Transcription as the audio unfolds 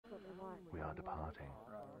starting.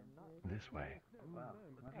 This way.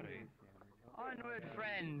 Onward,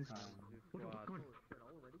 friends!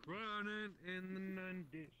 Running in the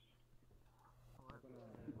 90s.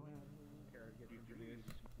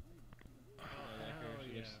 Oh,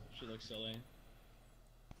 yeah. She looks silly.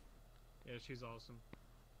 Yeah, she's awesome.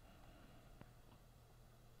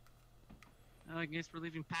 I guess we're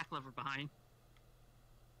leaving Pack Lover behind.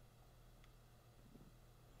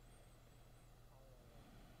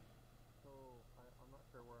 So, I'm not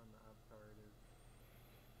sure where on the avatar it is.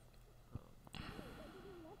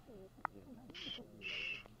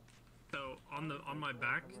 So on my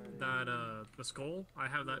back, that the skull, I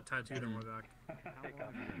have that tattooed on my back.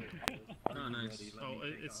 Oh, nice. Oh,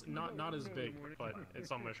 it's not as big, but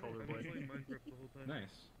it's on my shoulder blade.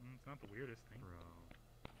 Nice. It's not the weirdest thing.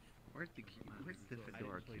 Where's the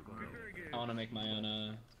fedora cube? I want to make my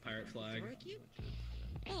own pirate flag.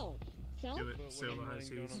 Oh, so? Do it, sail the high seas.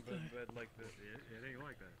 It ain't like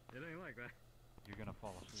that. It ain't like that. You're gonna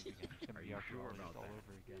fall asleep again. It's gonna be after all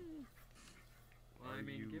over again. Well, I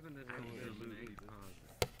mean, given this whole bit of an egg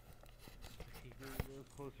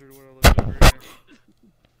Closer to what I looked over here.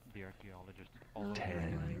 The archaeologist all over 10.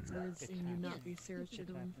 again. Words and you not be searched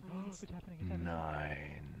doing friends. It's happening, it's happening.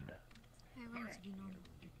 9. Hey, where's you know?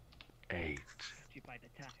 8. You by the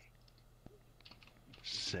tie.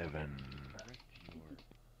 7.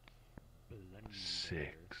 6.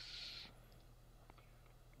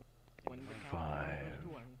 5.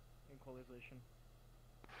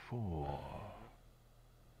 4.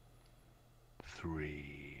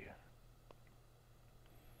 3.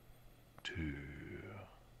 2.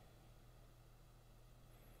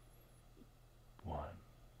 1.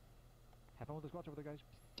 Have fun with the squats over there, guys.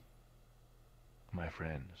 My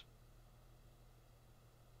friends,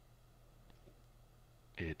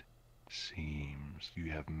 it seems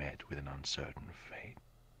you have met with an uncertain fate.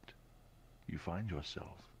 You find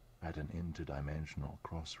yourself at an interdimensional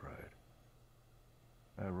crossroad,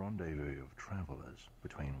 a rendezvous of travelers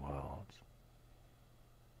between worlds.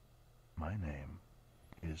 My name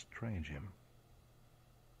is Trajim,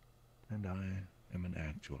 and I am an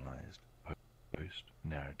actualized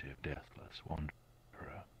post-narrative deathless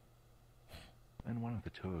wanderer, and one of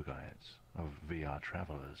the tour guides of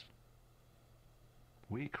VRTravelers.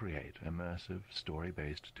 We create immersive,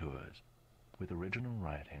 story-based tours with original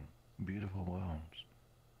writing, beautiful worlds,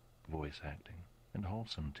 voice acting, and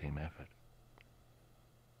wholesome team effort.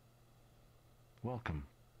 Welcome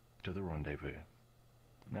to the Rendezvous,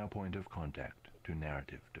 our point of contact to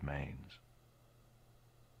narrative domains.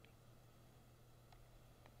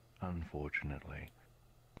 Unfortunately,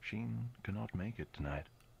 Sheen cannot make it tonight,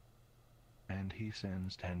 and he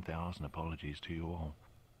sends 10,000 apologies to you all,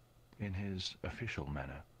 in his official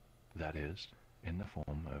manner, that is, in the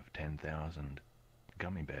form of 10,000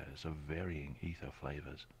 gummy bears of varying ether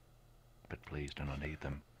flavors. But please do not eat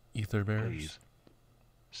them. Ether bears? Please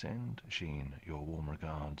send Sheen your warm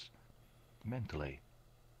regards, mentally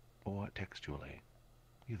or textually.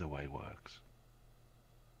 Either way works.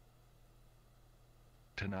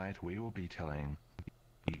 Tonight we will be telling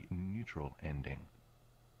the neutral ending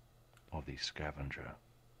of the Scavenger.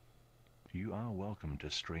 You are welcome to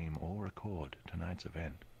stream or record tonight's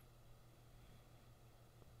event.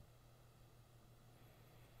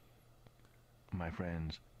 My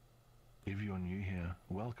friends, if you're new here,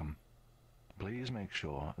 welcome. Please make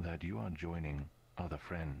sure that you are joining other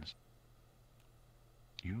friends.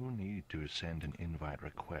 You will need to send an invite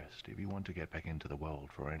request if you want to get back into the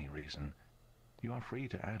world for any reason. You are free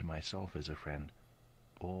to add myself as a friend,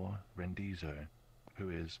 or Rendizo, who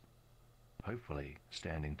is, hopefully,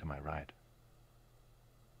 standing to my right.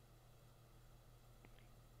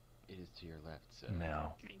 It is to your left, sir.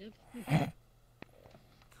 Now, Kind of.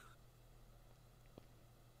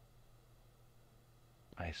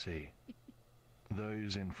 I see.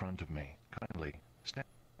 Those in front of me, kindly stand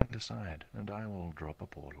aside, and I will drop a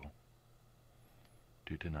portal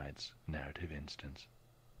to tonight's narrative instance.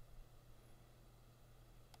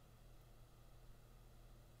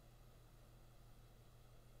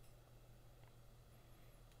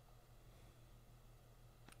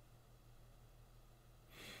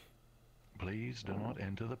 Please do not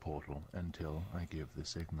enter the portal until I give the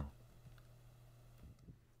signal.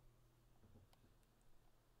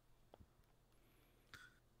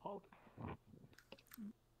 Halt.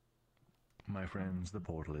 My friends, the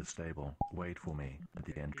portal is stable. Wait for me at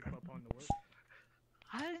the entrance. Up on the work.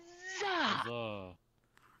 Huzzah!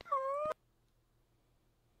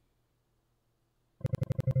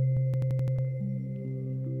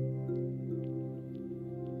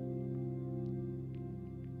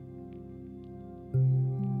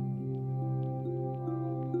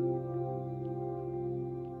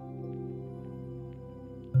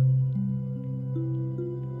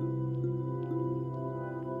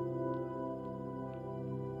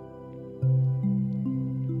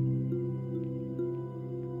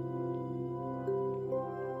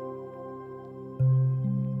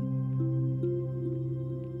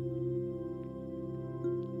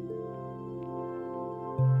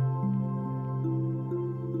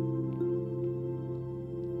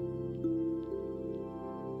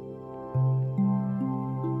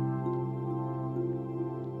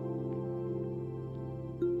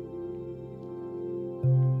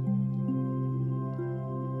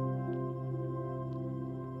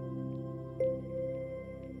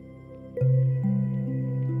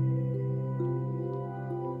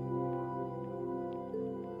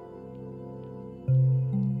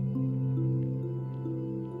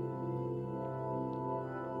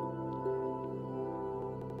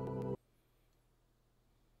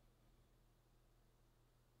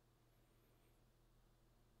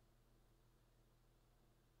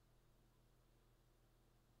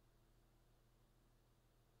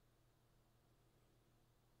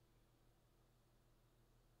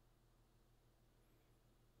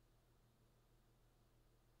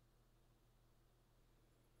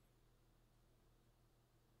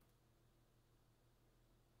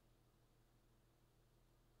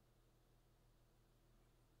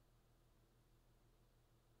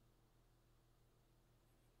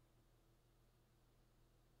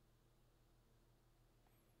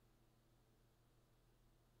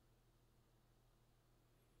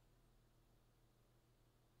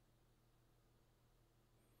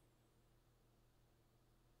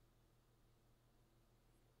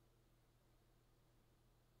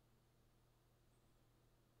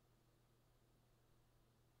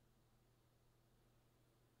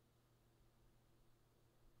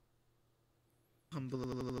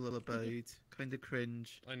 tumble about. Kind of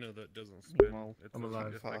cringe. I know that doesn't spin. Well, It's I'm not alive,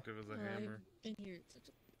 as effective as a hammer. I've been here such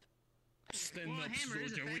a... Stand Well, a up, hammer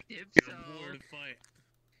is soldier. We effective, get so... a war to fight.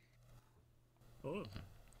 Oh.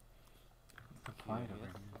 A fight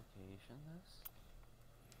over location this?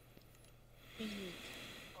 Been here.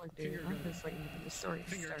 Finger I'm gun. just waiting for the story to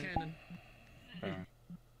Finger start. cannon.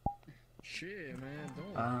 Shit, man,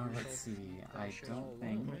 don't. Let's see. I don't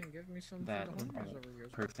think Give me some that for the homies over here.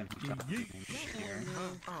 person who shot me is here,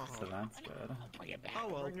 so that's good. Oh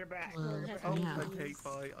well. Well, Oh, yeah. okay,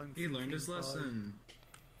 bye. I'm He learned his 15, bye. lesson.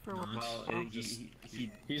 For what? Well, He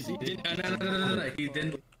didn't. No. He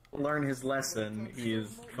didn't learn his lesson. He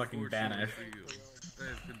is fucking banished.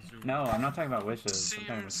 no, I'm not talking about wishes. I'm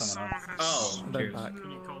talking about someone else. Oh, They're cheers. back.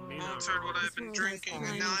 Altered what I've been drinking,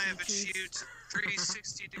 and now I have a shoot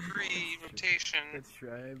 360-degree rotation. Let's try.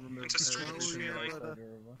 Remember. It's a strange feeling.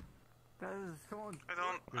 I don't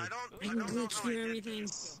know glitch how I through did everything.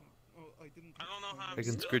 this. I don't know how I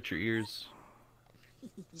can scratch your ears.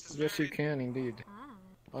 Yes, you can indeed. Ah.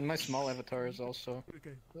 On my small avatars also.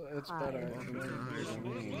 It's better.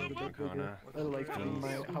 I like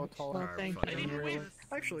how tall Well, thank I you. am really.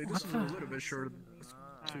 Actually, this is a little bit short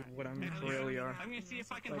to what I'm really are. I'm gonna see if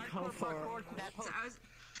I can Like how far?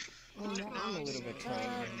 Oh, no. I'm a little bit tall.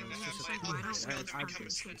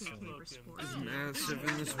 Massive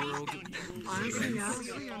in this world. Honestly,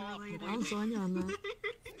 I'll join you on that.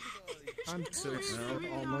 I'm 6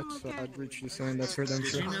 almost, so I'd reach the same. That's for them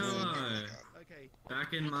Did too. you know,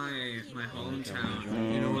 back in my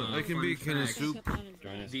hometown, You know what? I can be kind of fact, soup.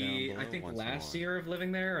 Join us the down I below think once last more. year of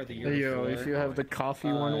living there or the year Hey, yo, before, if you have the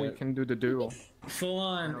coffee one, we can do the duel. full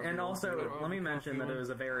on. And also, let me mention that it was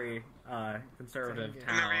a very conservative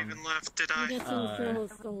I never town. even left, did I I? got some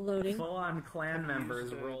fills still loading. Full on clan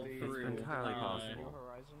members rolled through. entirely possible.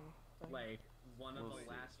 Like one of the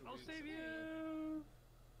last. I'll routes save made. you!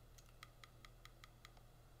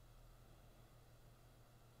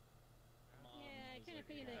 Yeah, I kind of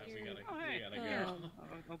figured that We you're... gotta, Oh, hey. we gotta go.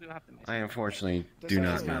 I'll do half the I mission. unfortunately This do is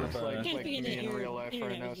not kind know. of like, I like figured me that in your real life right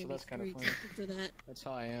internet now, was so gonna that's be kind of screwed funny. after that. That's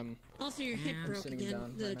how I am. Also, your hip I'm broke sitting again,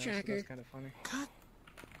 down the right now, so tracker. that's kind of funny.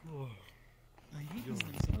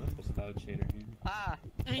 This cloud shader here. Ah!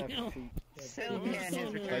 I know. So Oh, can so is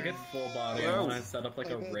annoying. If I get full body, I want to set up like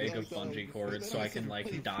a rig of bungee cords so I can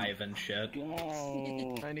like dive and shit.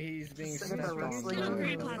 And he's being Remember snapped wrestling on. on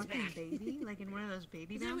Grandpa's Fucking baby, like in one of those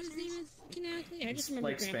baby Is that what his bouncers. name is canonically? I just It's remember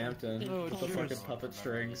like Grandpa. Spampton Oh, with the geez. fucking puppet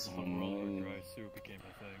strings. Dry soup became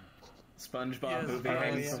a thing. SpongeBob movie Oh,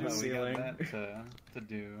 hangs yeah, from the we got ceiling. that to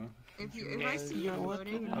do. If I see you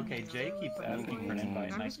loading, Okay, Jay keeps asking for an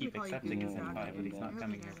invite, and I I'm just keep gonna call you accepting his Google invite, but he's not Doc.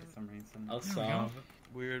 coming here for some reason. I'll solve.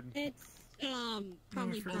 Weird. It's,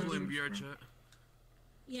 probably Probably in Bungie. VR chat.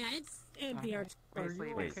 Yeah, it's VR.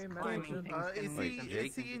 Wait, climbing.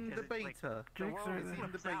 Is he in the beta? The world Is he in the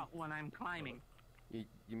flips beta? out when I'm climbing. You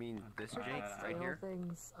mean this Jake Uh, right here?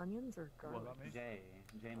 things, onions or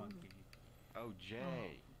Jay Monkey. Oh,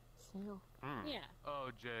 Jay. Snail. Yeah. Oh,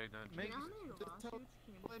 Jay, not Jay. Maybe tell him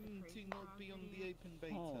to not be on the open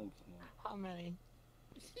beta. How many?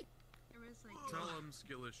 There was like Tell him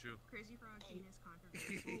skill issue. Crazy Frog penis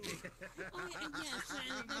controversy. Oh, yes,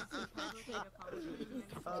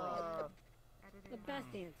 that's the best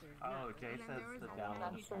answer. Oh, Jay And then says there was the one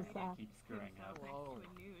download that server he keeps screwing up. to a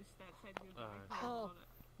noose that said he was Oh.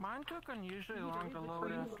 Mine took unusually long to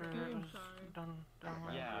load after it was done.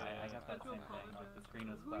 Yeah, I got that same thing. Like the screen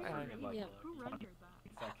was buffering like Yeah. Who 20 rendered that?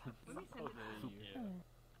 seconds. Let me send it to you.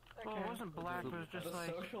 Well, it wasn't black, it was just The like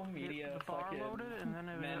social media the bar fucking loaded, and then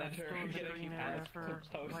it was manager still the getting screen asked there to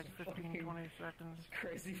for post like 15, fucking 20 seconds.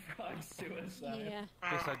 Crazy frog suicide. Yeah.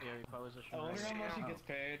 Yes, I do. Position. I wonder how much he gets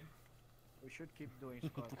paid. We should keep doing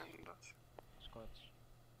squats. Squats.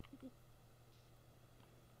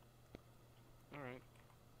 Alright.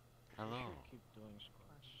 Hello. Keep doing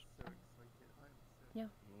squats. Yeah.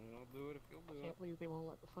 I'll do it if you'll do it. Can't believe they won't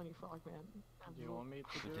let the funny frog man. Do you want me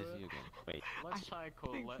to What do is it? he again? Wait. Let's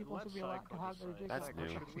cycle. think people Let's should be allowed cycle. to have their this dick That's cycle.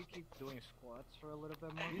 new. Should we keep doing squats for a little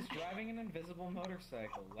bit more? He's driving an invisible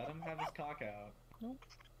motorcycle. Let him have his cock out.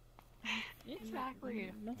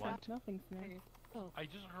 Exactly. Nothing's new. Oh. I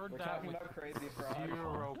just heard We're that talking with about Crazy Frog.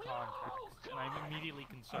 zero context, and I'm immediately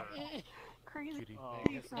concerned. Crazy. Oh,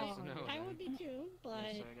 Cutie. I guess that's a no. I would be too, but...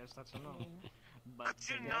 Yes, I guess that's a no. But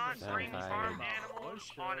do the not other bring side farm about animals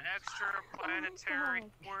bush on extraplanetary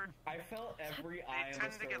word. I felt every eye in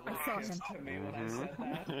tend the to get server lost. shift to me when I said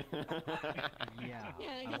that. Yeah, Yeah,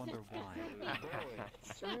 I I guess wonder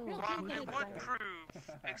that's why. While it would prove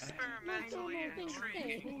experimentally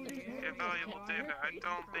intriguing and valuable data, I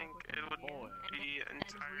don't think it would be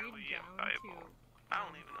entirely valuable. I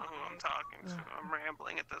don't even know who I'm talking to. I'm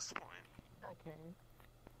rambling at this point. Okay.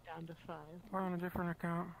 Down to 5. We're on a different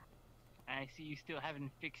account. I see you still haven't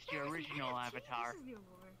fixed your original avatar.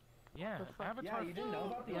 Yeah, Avatar. Yeah, you didn't know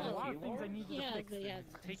about the There's a other lot of things I keyboard? needed to fix.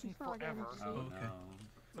 It's taking forever. Oh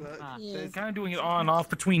no. Kind of doing it on and off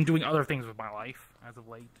between doing other things with my life as of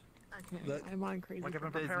late. Okay. I'm on crazy. Like I've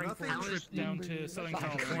been There's preparing for a nothing- trip down to Southern Fuck.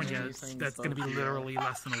 California. That's going to be literally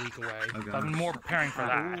less than a week away. Oh, So I've been more preparing for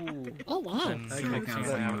that. Oh wow. than Okay. focusing on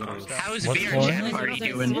the Avatar stuff. How's What's VRTravelers wrong?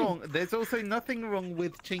 doing? Wrong. There's also nothing wrong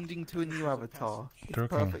with changing to a new avatar. It's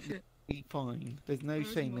Joking. perfectly fine. There's no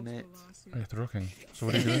shame in it. Hey, Throking. So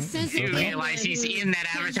what are you doing? You realize he's in that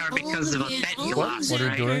avatar because of a bet he lost, What are you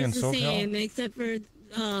right? doing in It's the same, SoCal? except for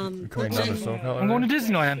You coming down to SoCal? I'm going to area?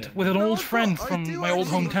 Disneyland with an old friend from my old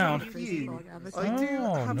hometown. Oh,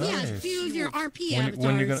 yeah, nice. few of your RP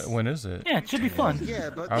When is it? Yeah, it should be fun. Yeah,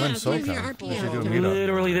 but I'm in Yeah, few of your SoCal. RP We should do a avatars. meetup.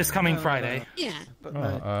 Literally this coming Friday. Yeah. but Oh,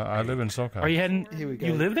 I live in SoCal. Are you heading? Here we go.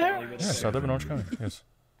 You live there? Yes, I live in Orange County. Yes.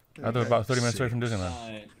 I live about 30 minutes away from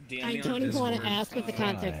Disneyland. I don't even want to ask what the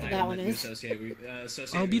context of that one is.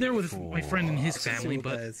 I'll be there with my friend and his family,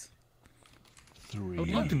 but I 3. would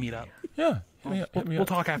love to meet up. Yeah. Hit me We'll up.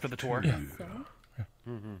 talk after the tour. Yeah.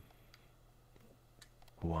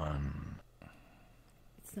 1.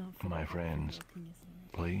 My friends,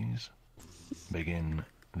 please begin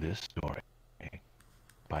this story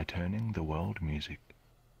by turning the world music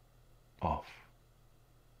off.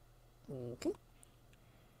 Okay.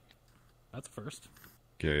 That's first.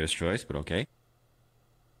 Curious choice, but okay.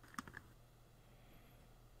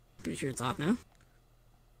 Pretty sure it's off now.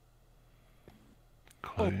 Oh,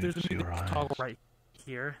 Close there's a music your eyes toggle right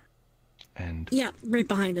here. and Yeah, right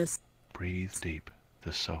behind us. breathe deep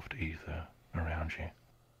the soft ether around you.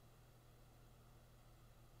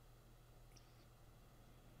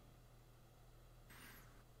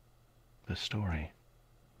 The story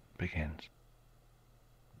begins.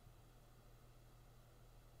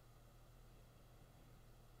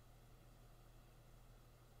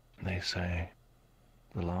 They say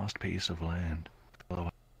the last piece of land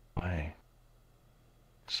fell away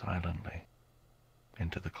silently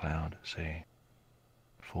into the cloud sea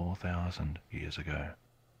 4,000 years ago.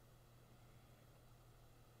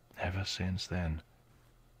 Ever since then,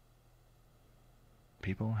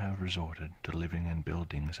 people have resorted to living in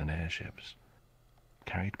buildings and airships,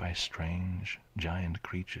 carried by strange, giant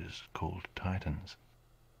creatures called titans.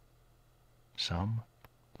 Some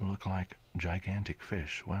look like gigantic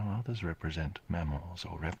fish, while others represent mammals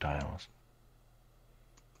or reptiles.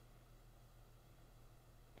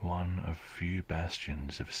 One of few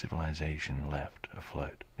bastions of civilization left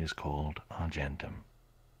afloat is called Argentum.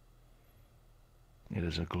 It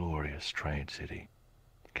is a glorious trade city,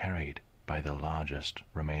 carried by the largest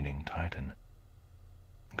remaining titan,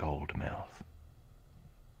 Goldmouth.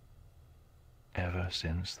 Ever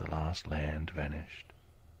since the last land vanished,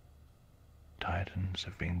 titans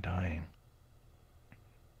have been dying,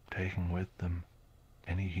 taking with them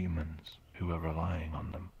any humans who are relying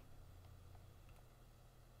on them.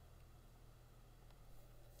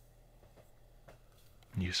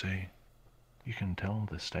 You see, you can tell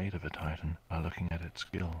the state of a titan by looking at its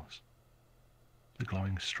gills, the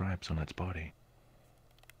glowing stripes on its body.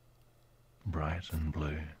 Bright and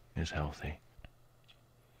blue is healthy.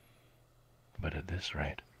 But at this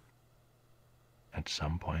rate, at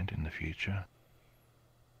some point in the future,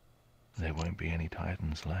 there won't be any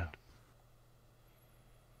titans left.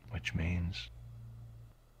 Which means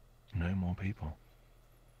no more people.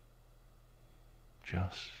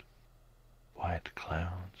 Just white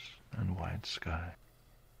clouds and white sky.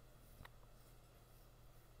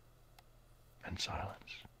 And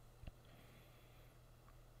silence.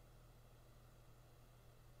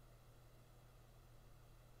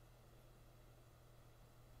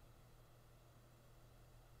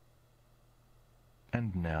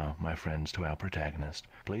 And now, my friends, to our protagonist.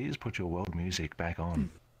 Please put your world music back on.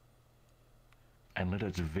 And let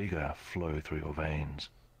its vigor flow through your veins.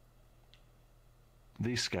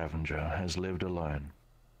 The Scavenger has lived alone,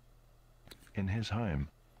 in his home,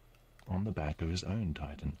 on the back of his own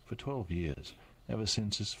Titan, for 12 years, ever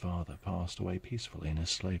since his father passed away peacefully in his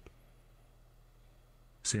sleep.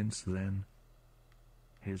 Since then,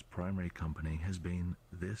 his primary company has been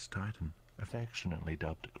this Titan, affectionately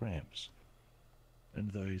dubbed Gramps, and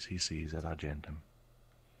those he sees at Argentum.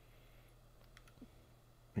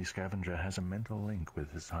 The Scavenger has a mental link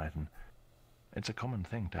with his Titan. It's a common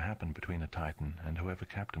thing to happen between a Titan and whoever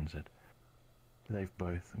captains it. They've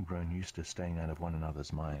both grown used to staying out of one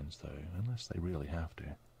another's minds, though, unless they really have to.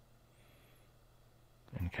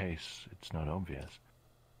 In case it's not obvious,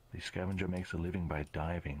 The scavenger makes a living by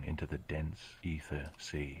diving into the dense ether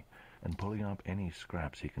sea and pulling up any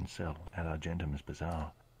scraps he can sell at Argentum's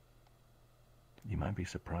Bazaar. You might be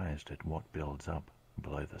surprised at what builds up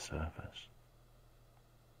below the surface.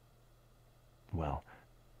 Well,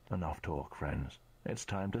 enough talk, friends. It's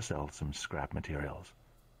time to sell some scrap materials.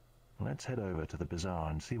 Let's head over to the bazaar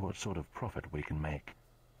and see what sort of profit we can make.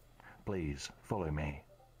 Please, follow me.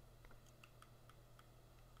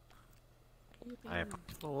 I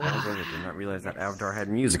apologize, I did not realize that Avatar had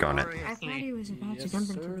music on it. I thought he was about to jump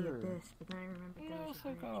into the abyss, but then I remembered there was a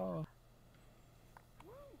bridge.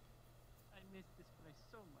 I miss this place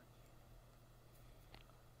so much.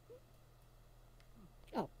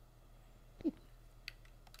 Oh.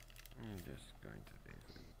 I'm just going to do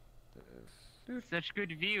this. Such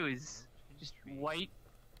good views. Just white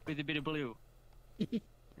with a bit of blue.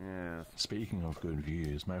 Yeah. Speaking of good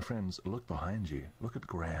views, my friends, look behind you. Look at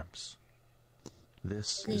Gramps.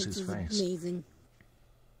 This is his face. Amazing.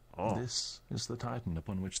 Oh. This is the titan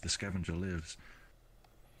upon which the scavenger lives.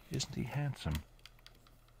 Isn't he handsome?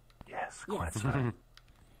 Yes, quite so.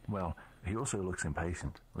 Well, he also looks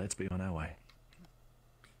impatient. Let's be on our way.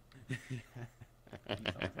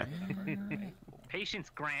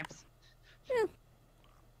 Patience, Gramps. Yeah.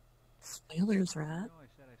 Spoilers, rat. I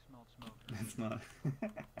said I smelled smoke. It's not.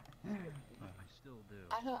 I still do.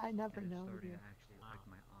 I never And it's know starting you. to actually affect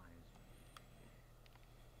my eyes.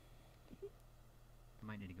 I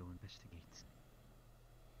might need to go investigate.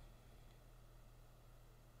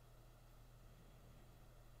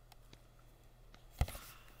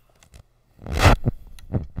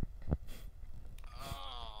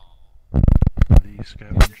 The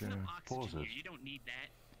scavenger pauses. You don't need that.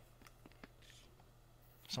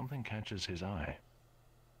 Something catches his eye.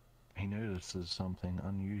 He notices something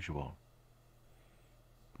unusual.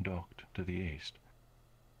 Docked to the east,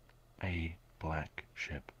 a black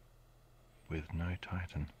ship with no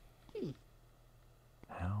titan.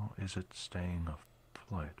 How is it staying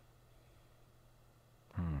afloat?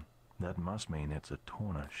 That must mean it's a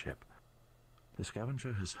Torna ship. The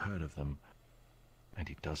scavenger has heard of them, and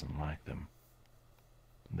he doesn't like them.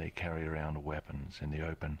 They carry around weapons in the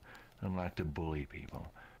open and like to bully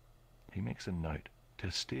people. He makes a note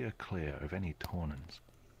to steer clear of any Tornans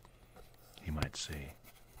he might see.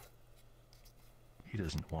 He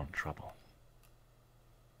doesn't want trouble.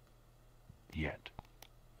 Yet.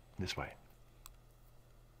 This way.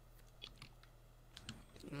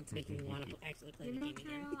 Not taking a lot of actually play You the know, game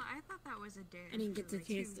again. Carol, I thought that was a dare. I didn't get for the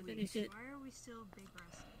chance like 2 to finish weeks. it. Why are we still big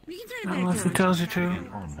wrestling? We can try Not to unless it tells you to.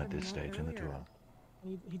 On at this stage in the tour.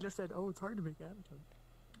 He just said, "Oh, it's hard to make avatars."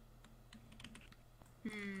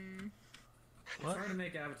 It's hard to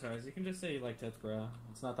make avatars. You can just say you like Tethbra.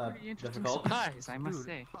 It's not that Pretty interesting difficult. surprise, I must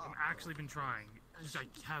say. I've actually been trying. I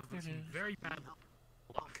have some very bad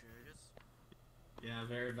luck. Yeah,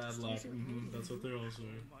 very bad luck. That's what they're all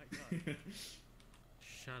saying.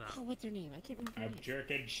 Shut up. Oh, what's her name? I can't remember. her I'm name.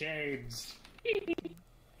 jerking shades.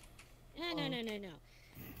 No.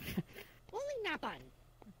 Only Napon.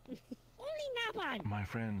 Only Napon. My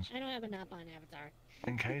friends, I don't have a Napon avatar.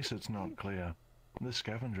 in case it's not clear, the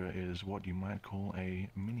scavenger is what you might call a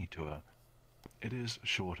mini-tour. It is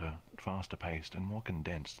shorter, faster paced, and more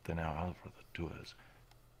condensed than our other tours.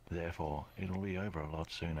 Therefore, it'll be over a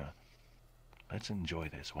lot sooner. Let's enjoy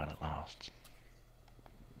this while it lasts.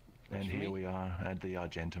 And here we are at the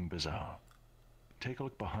Argentum Bazaar. Take a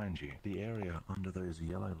look behind you, the area under those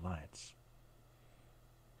yellow lights.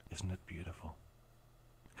 Isn't it beautiful?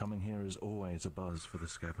 Coming here is always a buzz for the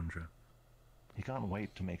scavenger. He can't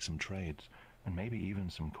wait to make some trades, and maybe even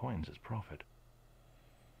some coins as profit.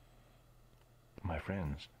 My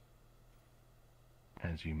friends,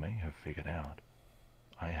 as you may have figured out,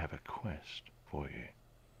 I have a quest for you.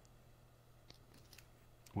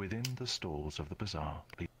 Within the stalls of the bazaar,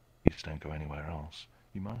 please don't go anywhere else,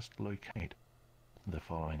 you must locate the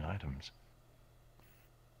following items.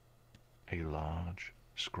 A large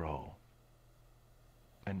scroll,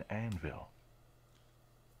 an anvil,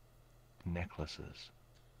 necklaces,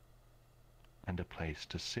 and a place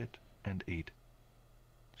to sit and eat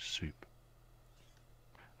soup.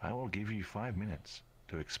 I will give you 5 minutes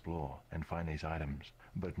to explore and find these items,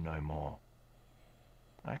 but no more.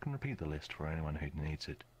 I can repeat the list for anyone who needs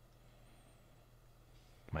it.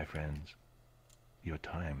 My friends, your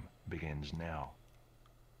time begins now.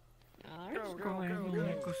 I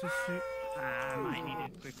might need a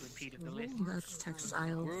quick repeat of the list. That's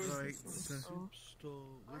textiles.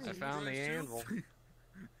 I found the anvil.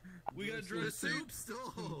 We got dry soup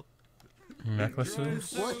stall.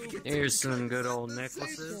 Necklaces? Here's some good old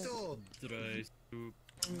necklaces. Dry soup.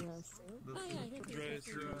 Oh, yeah, Dry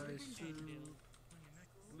soup.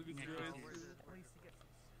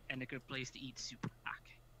 And a good place to eat soup.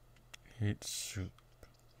 Eat soup.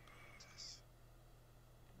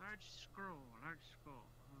 Large scroll, large scroll.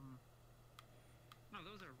 No,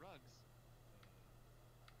 those are rugs.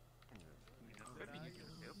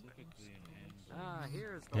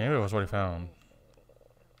 Here's the Yeah, it was what he found.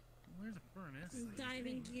 Where's the furnace?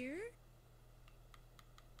 Diving gear?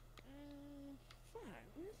 Fuck,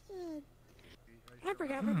 where's the... I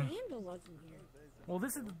forgot where the anvil was in here. Well,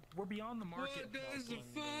 this is we're beyond the market. What does the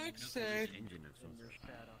fox say? Engine of some sort.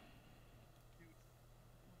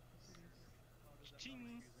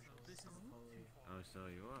 Oh, so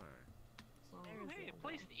you are. Oh, hey, a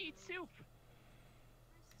place to eat soup.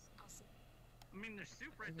 I mean, there's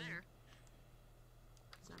soup right there.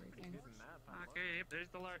 Okay, yep, there's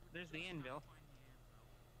the anvil.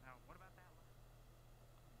 Now, what about that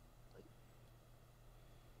one?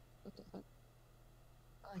 What the fuck?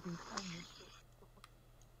 I can find it.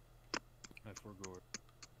 I forgot.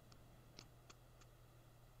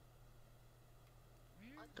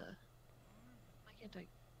 What the? Why can't I?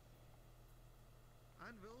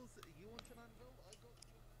 Anvils? You want an anvil? I got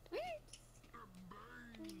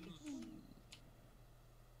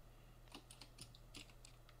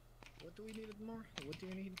What do we need more? What do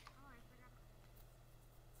you need?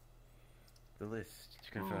 The list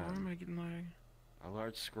to Why am confirm. I getting lag? A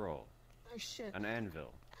large scroll. Oh shit. An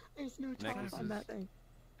anvil. There's no top necklaces, on that thing.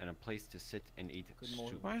 and a place to sit and eat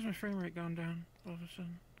soup. Why is my frame rate gone down all of a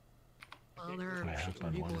sudden? I have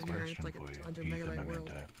but one question for you, Ethan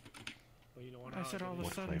Memento. Well, you know what? I said all of a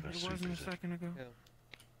What sudden, flavor it soup wasn't a is it? second ago.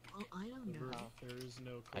 Oh, I don't know. There is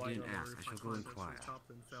no I quiet didn't ask, I shall go inquire. Top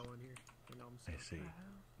and fell in here. And I'm I see.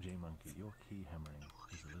 J-Monkey, your key hammering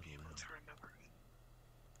is a little low.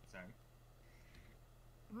 Sorry.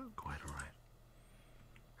 Quite alright.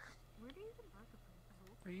 Where do you even mark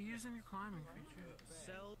a Are you using your climbing feature?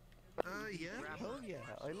 Yeah. Hell yeah.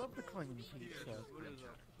 I love the climbing feature.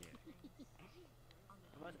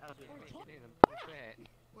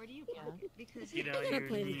 Where do you park? Because Get you're out gonna your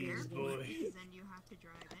play the knees, game, boy. because then you have to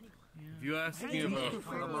drive anyway. If you ask me about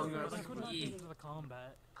Among Us, The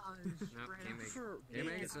combat. They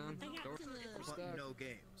make it sound. But no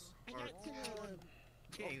games. I got to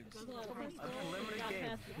Games. Unlimited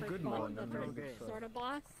game. Good one. No game. sort of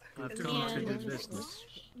boss. Too much to do business.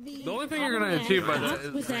 the only thing you're gonna achieve by that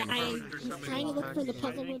is was that I was trying to look for the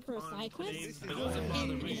puzzle wood for a side quest, and I was the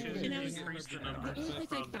only place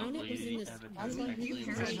I found it was in this puzzle. I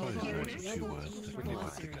suppose it would if you were the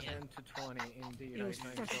delivery guy. 10 to 20, indeed. It was I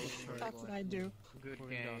think fucking, those that's what I do. good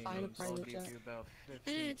Find a games. I'll private give jet. you about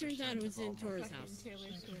And it turns out it was in Tor's house.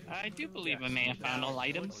 I do believe I may have found all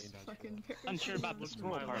items. Unsure about the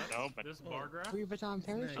scroll part though, but This bar graph? Louis Vuitton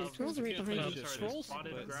parachute. Trolls are right behind you. Trolls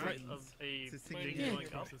spotted graph of a thing Yeah.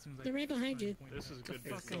 going up. They're right behind you. This is good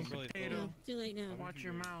Fucking business. potato. Too late now. Watch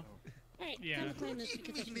your mouth. Alright, Yeah. time to climb this. It's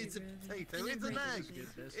a potato. It's an egg.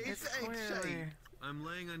 It's egg Clearly, shaped. I'm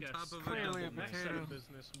laying on Yes, top of a clearly a double. Next set potato. of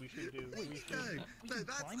business we should do. We No, should, no,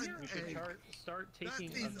 that's an we should egg. start That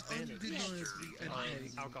taking is advantage undeniably an of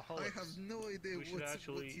egg. I alcoholics have no idea We should what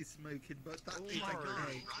actually you're smoking, but that is charge an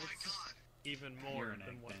egg. even more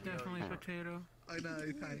than what we Definitely are. potato. I know,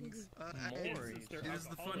 thanks. It is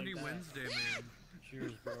the Fundy Wednesday, man.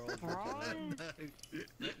 Cheers, bro.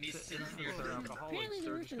 Let me sit here. Apparently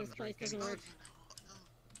the roof in this place doesn't work.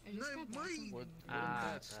 No, my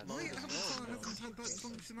avatar hasn't had that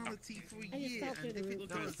functionality for I just years, felt and through the if it roof.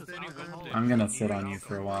 does, then it will I'm gonna sit on you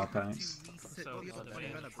for a while, thanks. What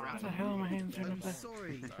the hell are my hands doing up there?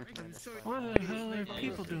 Sorry. I'm sorry. What the hell are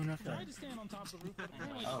people doing up there? I just stand on top of the roof.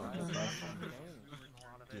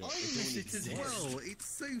 I miss it as well. It's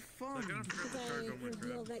so fun.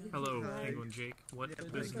 Hello, Penguin Jake. What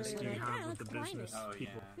business do you have with the business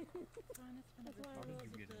people?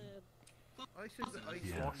 I should.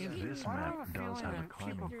 Yes, this map does have a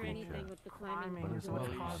climbing feature, but as well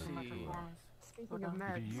as Speaking of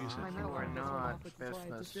Max, if you use it I for know We're climbing, not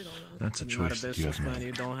business. that's a You're not a choice that you businessman. have You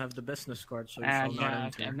made. don't have the business card, so you shall not yeah,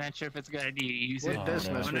 enter. I'm not sure if it's a good idea to use it. What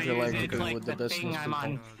business When would I you use like it, to it's do like with the the thing business I'm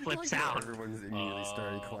on people? flips out. Everyone's immediately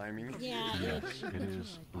started climbing. Yeah. Yes, it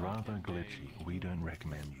is rather glitchy. We don't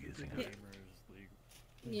recommend using it.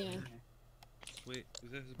 Yeah. Wait,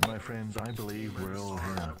 is this My friends, I believe we're all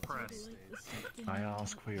here. I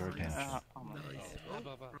ask for your attention.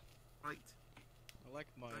 Right. I like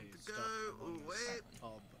my Go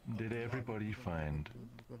away. Did everybody find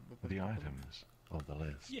the items of the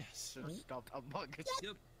list? Yes. Stop a bucket.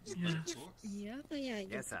 Yep. Yeah. Oh yeah. I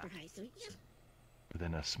Yes, sir. super high. So yeah.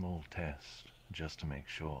 Then a small test, just to make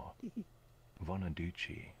sure.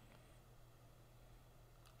 Vonaducci.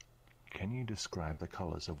 Can you describe the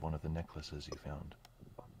colors of one of the necklaces you found?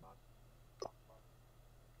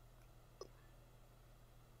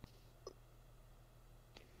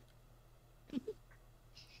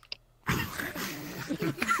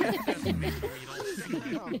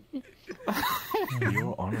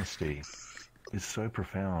 Your honesty is so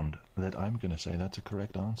profound that I'm going to say that's a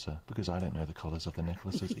correct answer, because I don't know the colours of the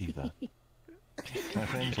necklaces either. My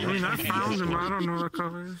friends, I mean, I found them. I don't know the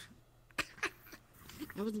colors.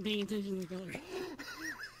 I wasn't paying attention to the colors.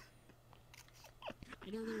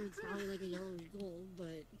 I know there was probably like a yellow and gold,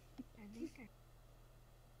 but...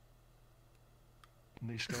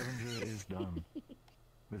 The scavenger is done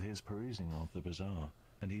with his perusing of the bazaar,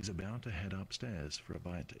 and he's about to head upstairs for a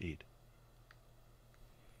bite to eat.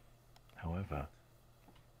 However,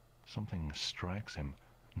 something strikes him,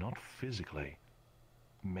 not physically,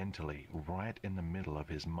 mentally, right in the middle of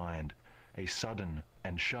his mind. A sudden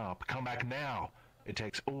and sharp, "Come back now!" It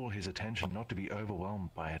takes all his attention not to be overwhelmed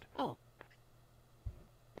by it. Oh.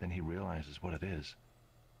 Then he realizes what it is.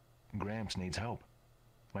 Gramps needs help.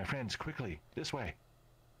 My friends, quickly, this way.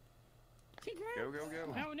 Go, go,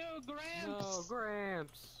 go. Oh no, Gramps! No,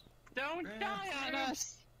 Gramps! Don't die on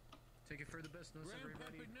us! Take it for the business,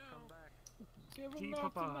 everybody. Come back. Give Gee, him mouth to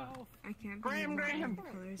Papa. mouth. I can't Graham, believe Graham. the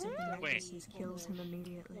colors of the necklaces kills him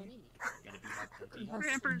immediately. He has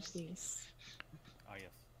Grampers. some peace. Oh, yes.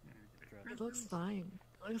 It looks fine.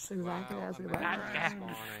 It looks exactly as we I'm left back. it.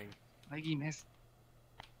 Spawning. Leggy miss.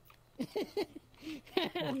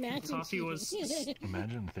 Imagine Coffee was...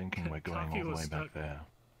 Imagine thinking we're going Coffee all the was way back stuck. there.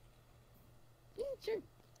 Yeah, sure.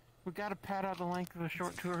 We gotta pad out the length of a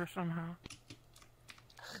short tour somehow.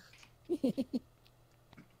 Who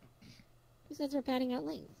says we're padding out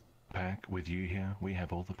lanes? Pack, with you here, we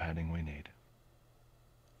have all the padding we need.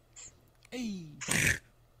 Hey.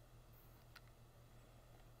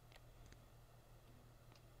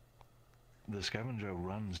 The scavenger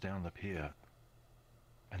runs down the pier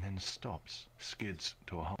and then stops, skids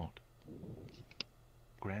to a halt.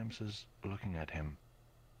 Gramps is looking at him,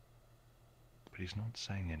 but he's not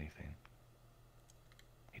saying anything.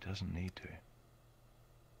 He doesn't need to.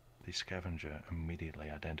 The scavenger immediately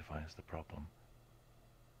identifies the problem.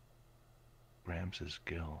 Gramps'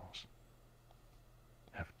 gills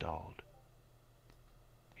have dulled.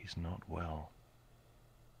 He's not well.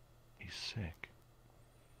 He's sick.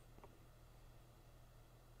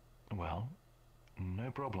 Well,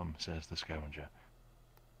 no problem, says the scavenger.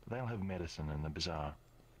 They'll have medicine in the bazaar.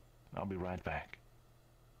 I'll be right back.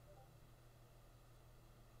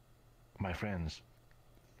 My friends,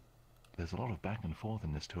 there's a lot of back and forth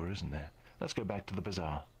in this tour, isn't there? Let's go back to the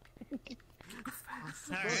bazaar.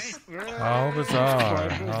 How bizarre.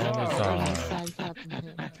 How bizarre.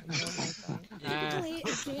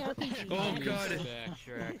 Oh god,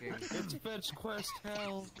 Backtracking. it's Fetch Quest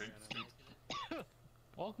hell.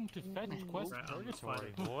 Welcome to Fetch Quest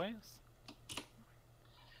Purgatory, boys.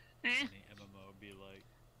 Eh. The MMO be like.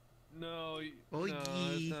 No, Oh, no,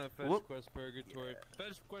 it's yee. not Fetch Whoop. Quest Purgatory.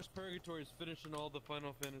 Fetch Quest Purgatory is finishing all the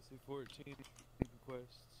Final Fantasy 14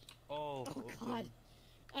 quests. All Oh of god. them.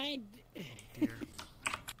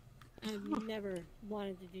 I've never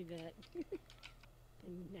wanted to do that.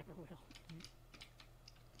 And never will.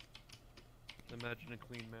 Imagine a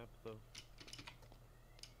clean map, though.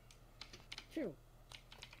 True.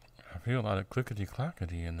 I feel a lot of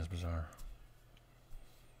clickety-clackety in this bazaar.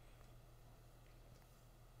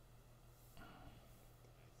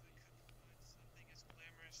 Something as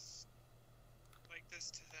glamorous like this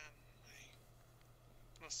to them,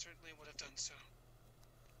 I most certainly would have done so.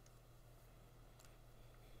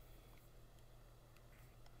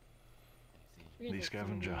 The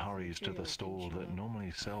scavenger hurries to the stall that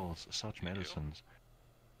normally sells such medicines,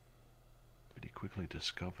 but he quickly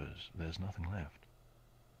discovers there's nothing left.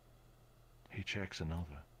 He checks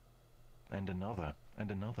another, and another, and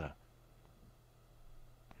another.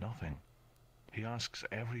 Nothing. He asks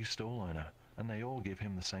every stall owner, and they all give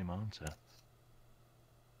him the same answer.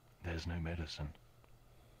 There's no medicine.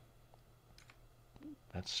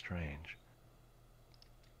 That's strange.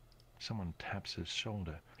 Someone taps his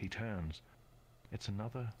shoulder. He turns. It's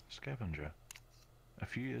another scavenger, a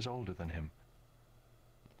few years older than him.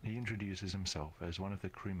 He introduces himself as one of the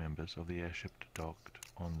crew members of the airship docked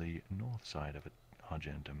on the north side of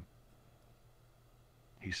Argentum.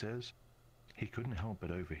 He says he couldn't help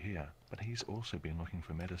it over here, but he's also been looking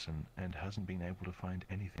for medicine and hasn't been able to find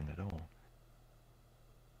anything at all.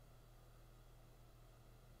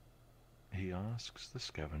 He asks the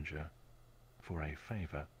scavenger for a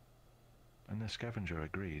favor, and the scavenger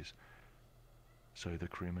agrees. So the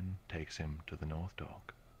crewman takes him to the North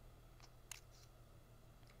Dock.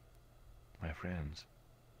 My friends,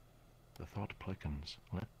 the thought plickens.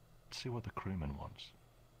 Let's see what the crewman wants.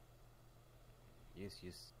 Yes,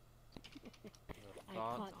 yes. I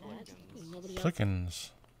caught that. and nobody else. Plickens.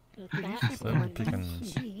 Slim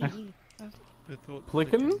pickings.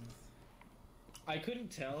 Plickin'? I couldn't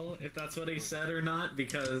tell if that's what he said or not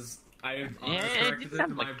because I it autocorrected it to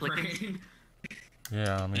sounds my like Plickin'. brain.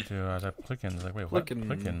 Yeah, me too. I said Plickens. Like, wait, what? Plickin'.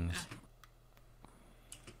 Plickens?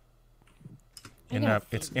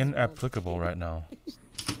 It's inapplicable right now.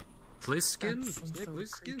 Pliskin?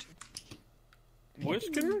 Pliskin?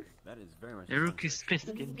 Whiskin? That is very much. Erukus This is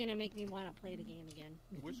Piskin. gonna make me want to play the game again.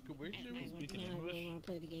 Whisker, I really want to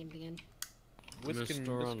play the games again. Whiskin.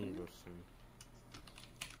 Mr. Whiskin. Anderson.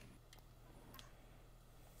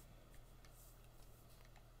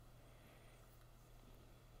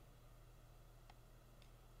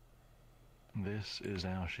 This is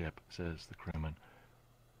our ship, says the crewman.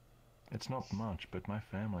 It's not much, but my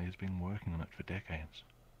family has been working on it for decades.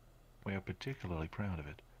 We are particularly proud of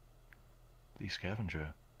it. The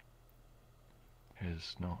Scavenger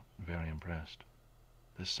is not very impressed.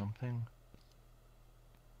 There's something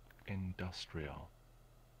industrial,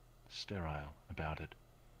 sterile about it.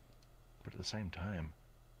 But at the same time,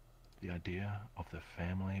 the idea of the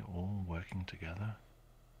family all working together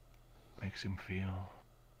makes him feel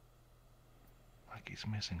like he's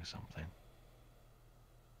missing something.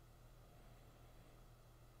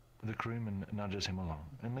 The crewman nudges him along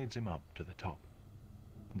and leads him up to the top.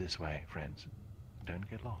 This way, friends. Don't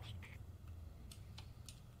get lost.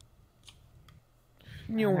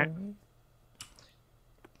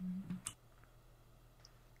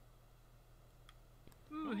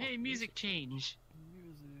 Ooh, hey, music change.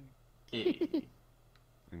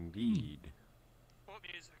 Indeed. What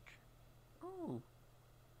music? Oh.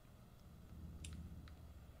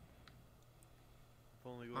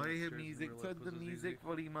 I hear music. Turn the music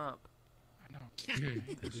volume up. I know.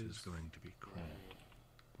 This is going to be cramped.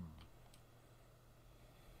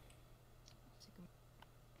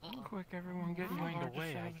 Quick, everyone get going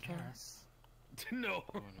away, I guess. No.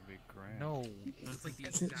 Going to be grand. No. That's like the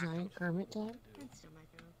Is it exact giant Kermit time?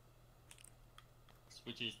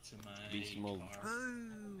 Switches to my Beast mode. car. Oh,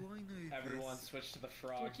 I know. Everyone switch to the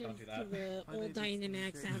frog. Switches Don't do to that. the old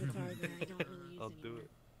Dynamax avatar that I don't really use I'll do anymore. it.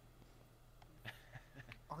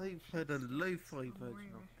 I've heard a lo-fi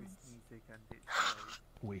version of this music and it's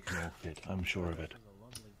We can all fit, I'm sure of it.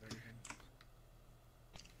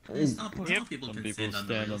 Some people can sit on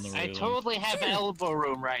the rails. I totally have elbow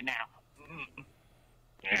room right now.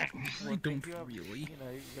 I don't really. You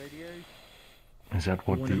know, radio. Is that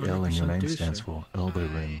what the L in your name stands for? Elbow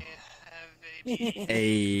room.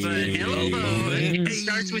 Hey. But elbow, it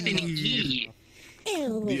starts with an E.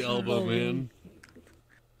 The elbow man.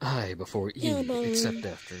 I before E, Elbow. except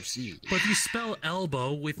after C. But if you spell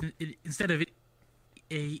elbow with instead of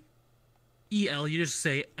a EL, you just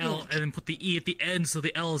say L and then put the E at the end, so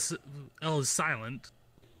the L is silent,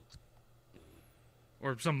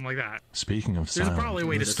 or something like that. Speaking of There's silent, probably a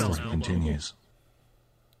way to the spell story elbow. continues.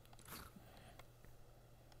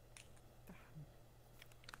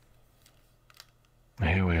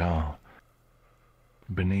 Here we are,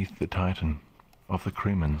 beneath the Titan of the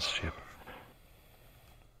crewman's ship.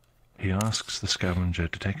 He asks the Scavenger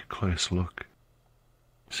to take a close look,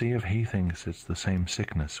 see if he thinks it's the same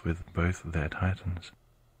sickness with both their Titans.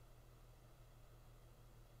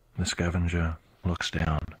 The Scavenger looks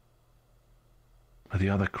down. The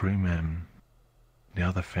other crewmen, the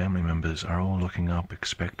other family members are all looking up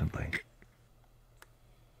expectantly.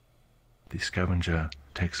 The Scavenger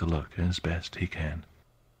takes a look as best he can.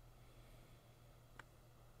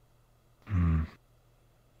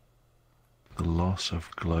 The loss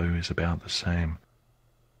of glow is about the same.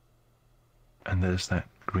 And there's that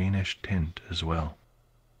greenish tint as well.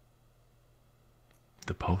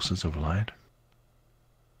 The pulses of light?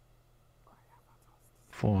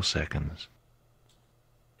 4 seconds.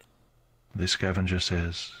 The Scavenger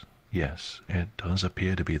says, yes, it does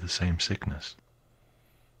appear to be the same sickness.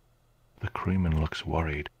 The crewman looks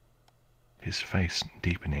worried, his face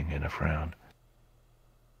deepening in a frown.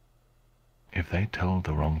 If they tell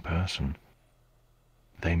the wrong person,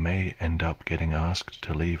 they may end up getting asked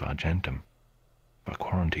to leave Argentum for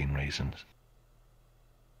quarantine reasons.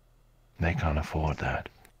 They can't afford that.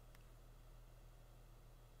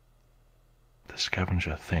 The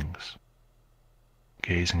Scavenger thinks,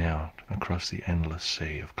 gazing out across the endless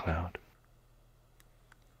sea of cloud.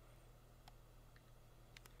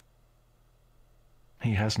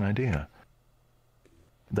 He has an idea.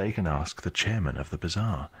 They can ask the chairman of the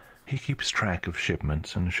bazaar. He keeps track of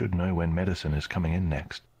shipments and should know when medicine is coming in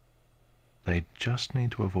next. They just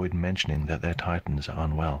need to avoid mentioning that their Titans are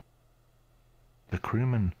unwell. The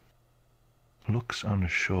crewman looks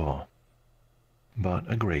unsure, but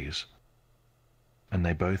agrees, and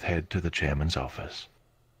they both head to the chairman's office.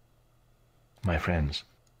 My friends,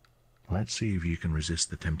 Let's see if you can resist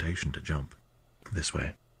the temptation to jump. This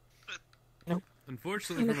way.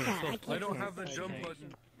 Unfortunately for myself, I don't have the jump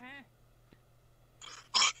button.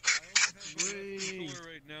 Wait.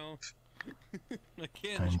 Right now. I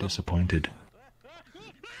can't I'm jump. disappointed.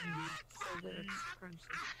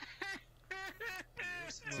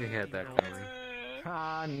 We had that coming.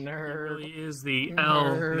 Ah, It nerd. really is the L,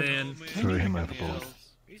 Nerd. man. Throw him overboard.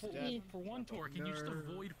 For one tour, can you just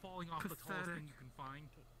avoid falling off the tallest thing you can find?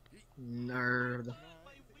 Nerd.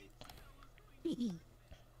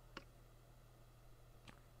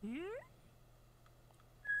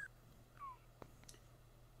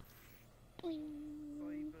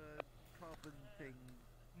 Carbon thing.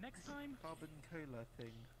 Next time, Carbon cola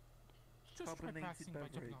thing. just try Carbonated practicing by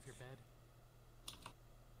jumping beverage. off your bed.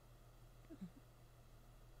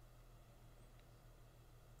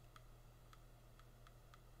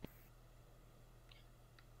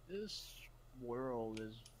 This world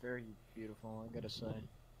is very beautiful, I gotta say.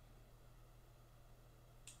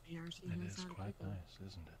 It is quite nice,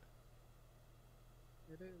 isn't it?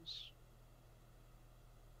 It is.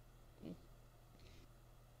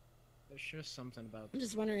 There's just something about I'm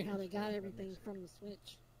just wondering how they got everything from the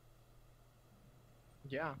Switch.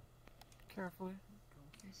 Yeah. Carefully.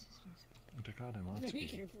 Takada Very Matsuki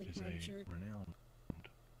carefully, is I'm a sure. renowned,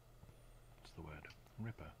 what's the word,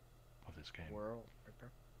 ripper of this game. World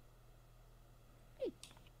Ripper.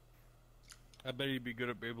 I bet he'd be good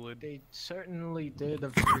at Beyblade. They certainly did a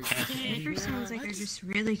very Scavenger sounds like they're just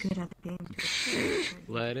really good at the game.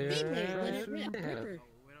 Let it Rip.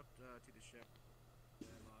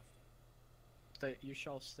 You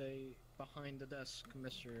shall stay behind the desk,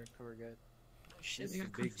 Mr. Corrugate. Shit, It's a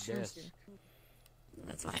big desk.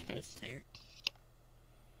 That's why I was there.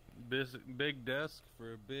 Big desk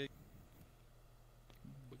for a big...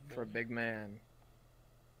 For a big man.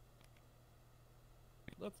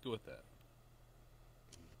 Let's go with that.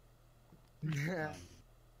 Wow.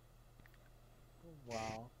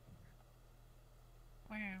 Wow.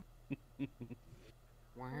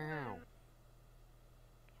 Wow.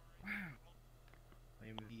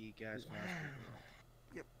 Maybe you guys want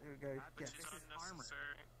Yep, there we go. Yes. It's unnecessary.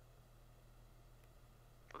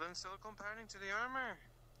 Well then silicone padding to the armor.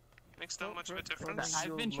 Makes not much of a difference.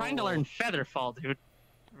 I've been trying to learn Featherfall, dude.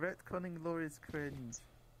 Retconning lore is cringe.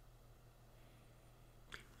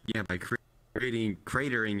 Yeah, by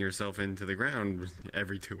cratering yourself into the ground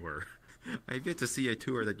every tour. I've yet to see a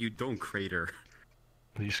tour that you don't crater.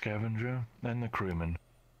 The scavenger and the crewman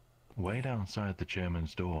wait outside the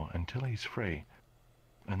chairman's door until he's free,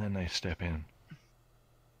 and then they step in.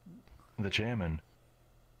 The chairman,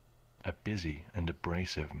 a busy and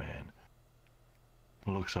abrasive man,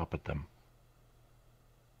 looks up at them.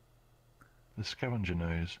 The scavenger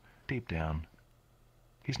knows, deep down,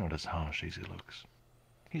 he's not as harsh as he looks.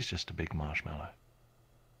 He's just a big marshmallow.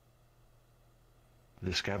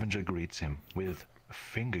 The scavenger greets him with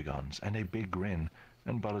finger guns and a big grin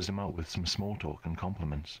and butters him up with some small talk and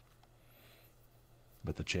compliments.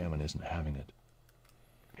 But the chairman isn't having it.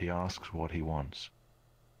 He asks what he wants,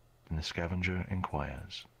 and the scavenger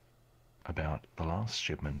inquires about the last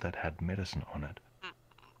shipment that had medicine on it.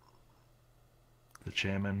 The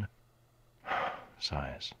chairman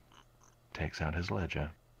sighs, takes out his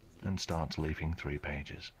ledger, and starts leafing 3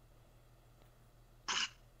 pages.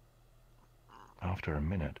 After a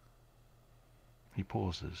minute, he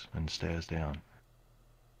pauses and stares down.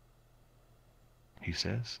 He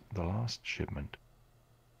says the last shipment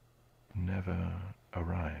never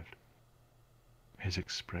arrived. His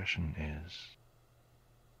expression is...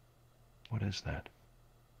 What is that?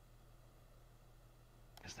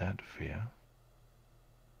 Is that fear?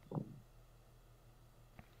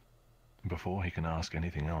 Before he can ask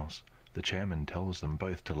anything else, the chairman tells them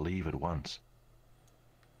both to leave at once.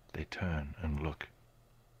 They turn and look,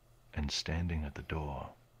 and standing at the door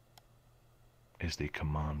is the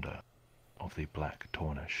commander of the Black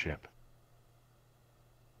Torna ship.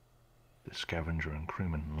 The scavenger and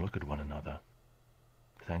crewman look at one another,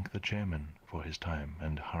 thank the chairman for his time,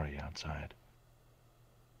 and hurry outside.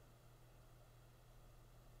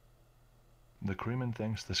 The crewman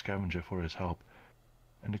thanks the scavenger for his help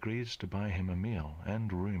and agrees to buy him a meal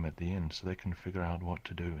and room at the inn so they can figure out what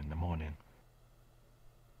to do in the morning.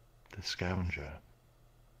 The scavenger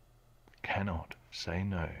cannot say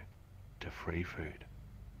no to free food.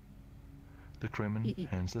 The crewman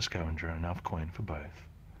hands the scavenger enough coin for both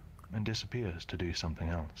and disappears to do something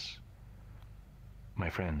else.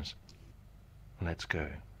 My friends, let's go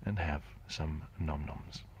and have some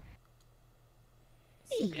nom-noms.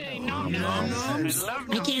 Hey, nom noms. I love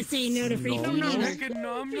I can't say no to free food either. Chicken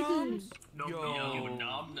nom noms. Yo,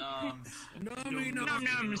 nom noms. Nom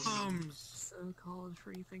noms. So-called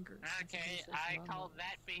free fingers. Okay, I call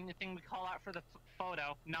that being the thing we call out for the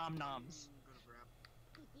photo, nom noms.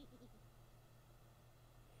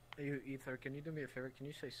 Hey, you, Ether, can you do me a favor? Can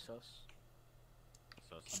you say sus?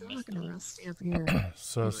 So I'm not gonna rusty up here.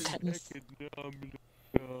 Sus.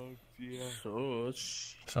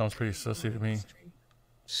 Sus. Sounds pretty sussy to me.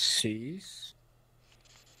 Sis.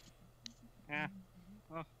 Yeah.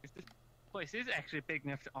 Well, this place is actually big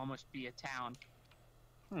enough to almost be a town.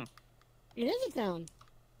 It is a town.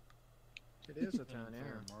 It is a town,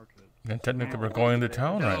 yeah. And technically, we're going to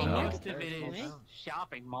town right now. Most of it is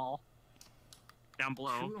shopping mall. Down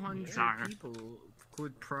below. 200 Sorry. people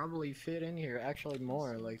could probably fit in here. Actually,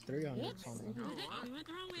 more, like 300 something.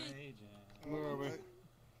 Where are we?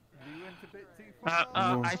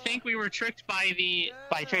 I think we were tricked by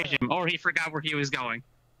Trajan, or he forgot where he was going.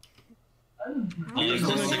 Oh, there's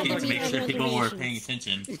just looking to make sure people were paying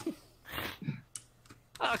attention.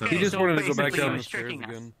 He just wanted to go back basically down he the was stairs tricking us.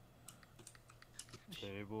 again.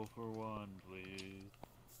 Table for one, please.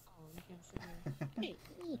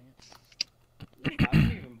 I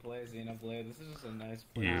don't even play Xenoblade. This is just a nice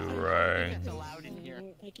place. You're right. It's allowed in here.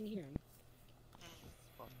 I can hear him.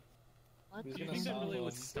 Who's Do you gonna think that solve really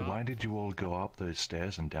would them? stop? Why did you all go up those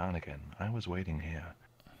stairs and down again? I was waiting here.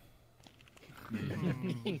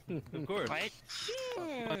 Of course.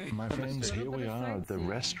 What? My friends, here we are at the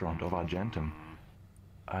restaurant of Argentum.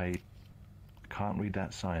 I can't read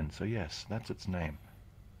that sign, so yes, that's its name.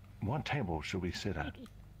 What table should we sit at?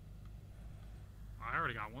 I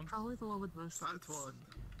already got one. Probably the one with most. That's one.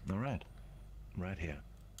 All right. Right here.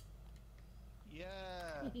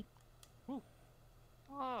 Yeah.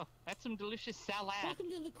 Oh, that's some delicious salad. Welcome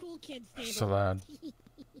to the cool kids table. Salad.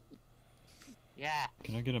 Yeah.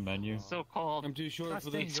 Can I get a menu? So cold. I'm too short for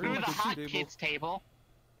this. Screw the hot kids table.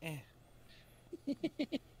 Jay,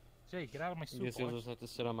 get out of my I soup. guess you'll just have to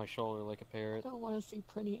sit on my shoulder like a I parrot. don't want to see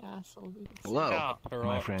pretty asshole. Hello.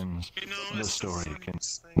 My friends, You know, the it's story the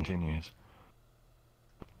funniest thing. continues.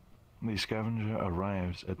 The scavenger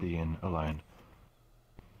arrives at the inn alone.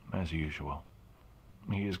 As usual.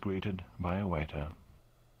 He is greeted by a waiter,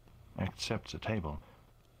 accepts a table,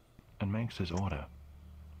 and makes his order,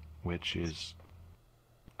 which is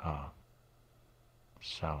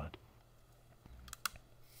salad.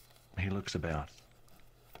 He looks about.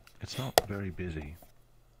 It's not very busy,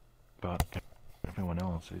 but everyone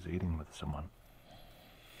else is eating with someone.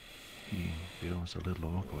 He feels a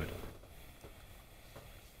little awkward.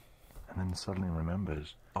 And then suddenly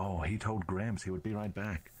remembers, oh, he told Gramps he would be right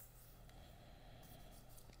back.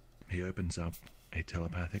 He opens up a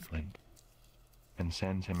telepathic link and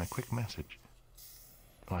sends him a quick message,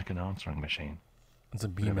 like an answering machine. It's a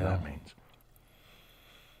Whatever B-mail. that means.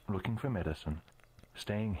 Looking for medicine.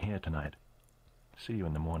 Staying here tonight. See you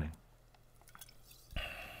in the morning.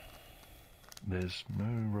 There's no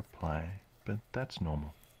reply, but that's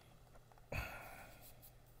normal.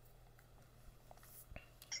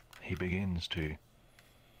 He begins to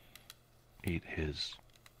eat his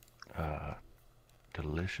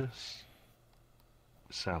delicious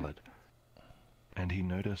salad, and he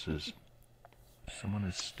notices someone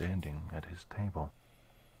is standing at his table.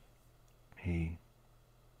 He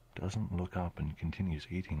doesn't look up and continues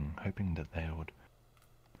eating, hoping that they would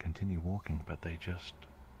continue walking, but they just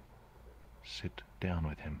sit down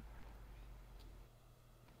with him.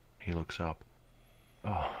 He looks up.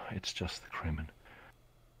 Oh, it's just the crewman.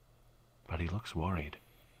 But he looks worried.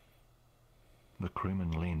 The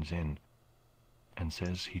crewman leans in and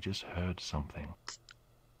says he just heard something.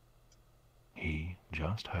 He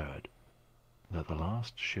just heard that the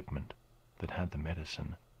last shipment that had the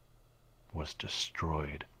medicine was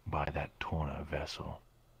destroyed by that Torna vessel.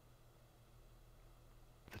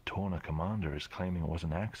 The Torna commander is claiming it was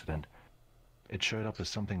an accident. It showed up as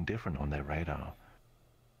something different on their radar.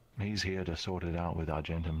 He's here to sort it out with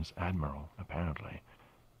Argentum's admiral, apparently.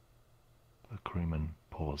 The crewman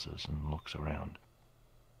pauses and looks around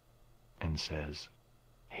and says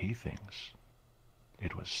he thinks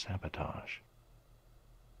it was sabotage.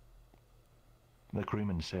 The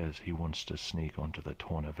crewman says he wants to sneak onto the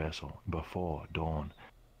Torna vessel before dawn,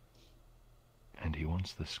 and he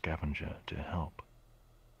wants the scavenger to help.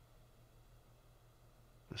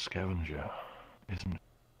 The scavenger isn't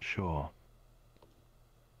sure.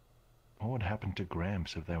 What would happen to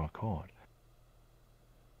Gramps if they were caught?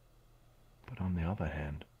 But on the other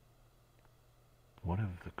hand, what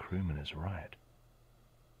if the crewman is right?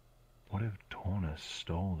 What if Torna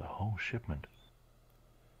stole the whole shipment?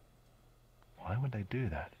 Why would they do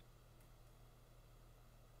that?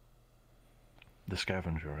 The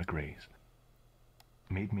scavenger agrees.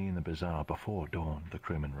 Meet me in the bazaar before dawn, the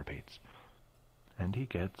crewman repeats. And he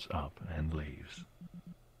gets up and leaves.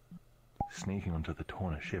 Sneaking onto the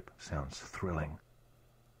Torna ship sounds thrilling,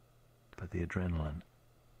 but the adrenaline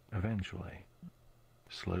eventually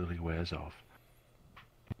slowly wears off,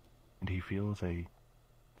 and he feels a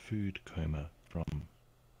food coma from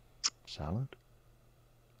salad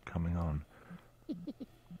coming on.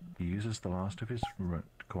 He uses the last of his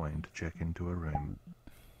coin to check into a room.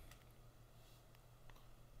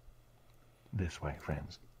 This way,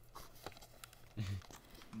 friends.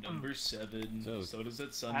 Number 7. So does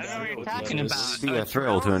it sundown? I don't know what you're talking about. Be a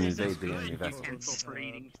thrill to invade the Good enemy vessel. utensil for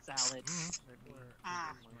eating salad.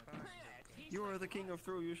 You are the king of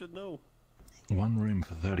throw, you should know. One room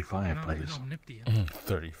for 35, please.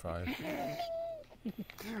 35.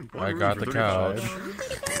 I got the couch.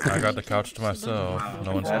 I got the couch to myself.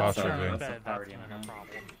 No one's sponsoring me.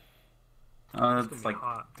 Oh, that's like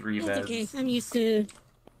 3 That's beds. okay. I'm used to.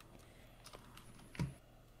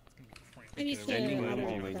 I'm used to.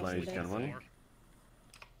 Ladies and gentlemen.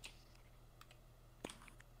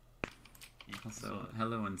 So,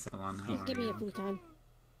 hello and so on. How Just are give me a you? futon.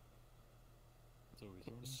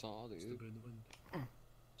 Saw, dude.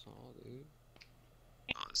 Saw, dude.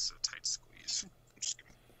 Oh, it's so tight squeeze. I'm just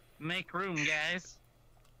gonna... Make room, guys.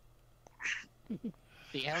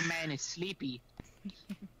 The L man is sleepy.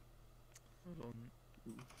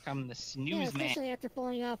 Come the Yeah, snooze man. especially after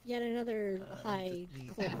falling off yet another high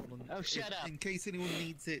cliff. Oh, shut up. In case anyone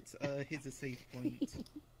needs it, here's a save point.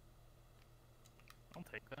 I'll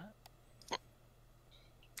take that.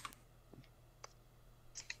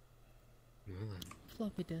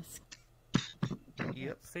 Floppy disk.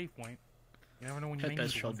 Yep. Save point. You never know when you That may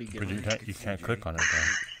does need shall one. be But given. you can't click on it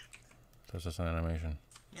though. There's just an animation.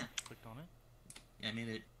 Yeah. Clicked on it. Yeah, I made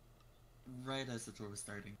it right as the tour was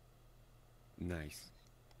starting. Nice.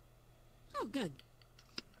 Oh, good.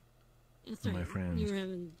 That's right. My friends, You were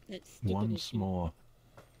having that stupid once issue. more,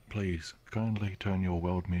 please kindly turn your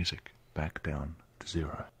world music back down to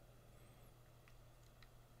 0.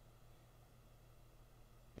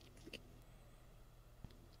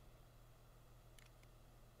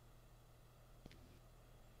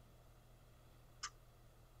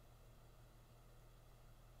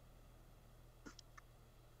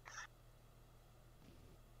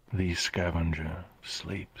 The scavenger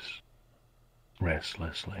sleeps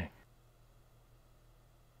restlessly.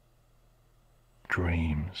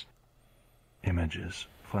 Dreams, images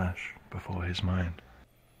flash before his mind.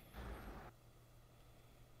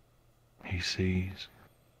 He sees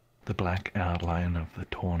the black outline of the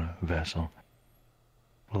Torna vessel,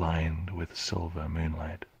 lined with silver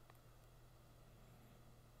moonlight.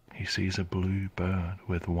 He sees a blue bird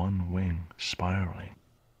with one wing spiraling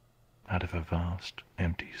out of a vast,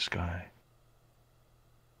 empty sky.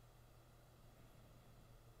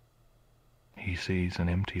 He sees an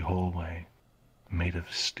empty hallway made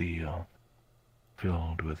of steel,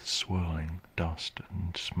 filled with swirling dust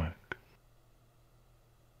and smoke.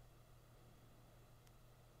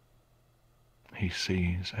 He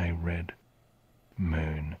sees a red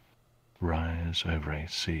moon rise over a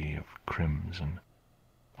sea of crimson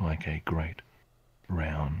like a great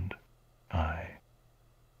round eye.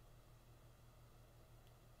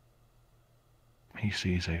 He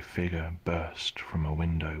sees a figure burst from a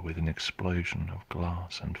window with an explosion of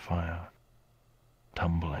glass and fire,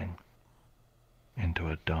 tumbling into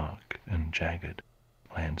a dark and jagged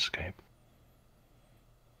landscape.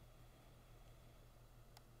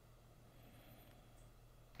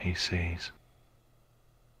 He sees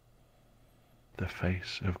the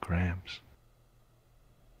face of Gramps,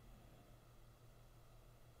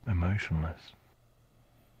 emotionless,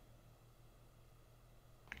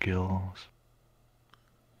 gills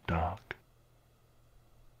dark,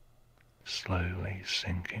 slowly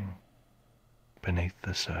sinking beneath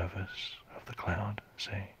the surface of the cloud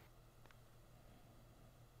sea.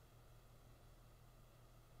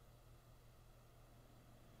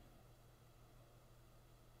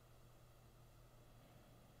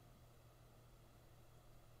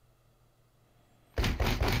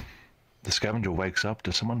 The scavenger wakes up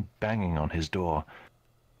to someone banging on his door.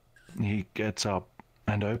 He gets up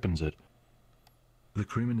and opens it. The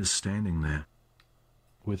crewman is standing there,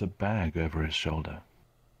 with a bag over his shoulder.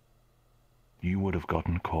 "You would have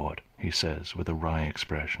gotten caught," he says with a wry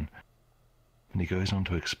expression, and he goes on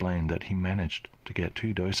to explain that he managed to get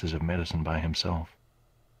 2 doses of medicine by himself.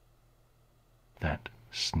 That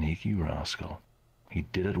sneaky rascal. He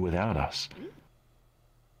did it without us.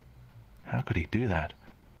 How could he do that?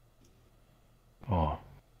 Or,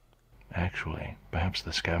 actually, perhaps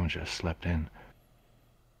the scavenger slept in.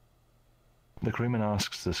 The crewman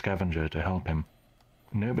asks the scavenger to help him.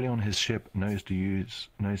 Nobody on his ship knows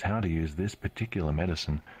how to use this particular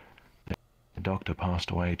medicine. The doctor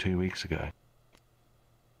passed away 2 weeks ago.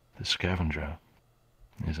 The scavenger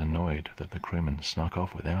is annoyed that the crewman snuck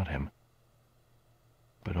off without him.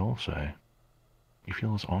 But also, he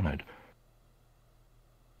feels honored.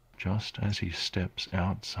 Just as he steps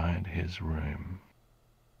outside his room,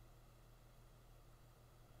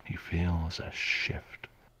 he feels a shift,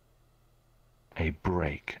 a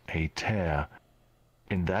break, a tear.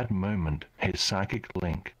 In that moment, his psychic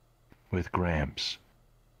link with Gramps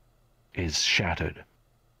is shattered,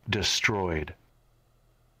 destroyed.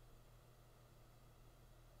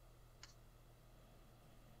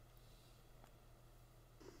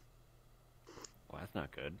 Well, that's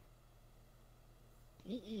not good.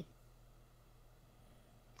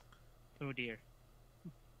 Oh dear.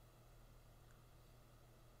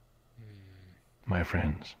 My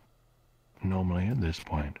friends, normally at this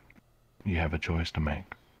point, you have a choice to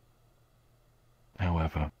make.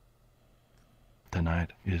 However,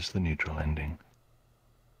 tonight is the neutral ending.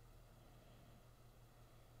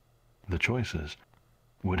 The choices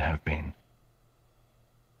would have been: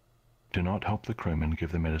 do not help the crewman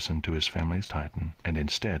give the medicine to his family's Titan and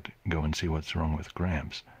instead go and see what's wrong with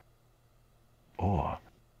Gramps. Or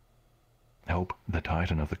help the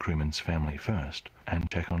Titan of the crewman's family first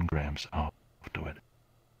and check on Gramps afterward.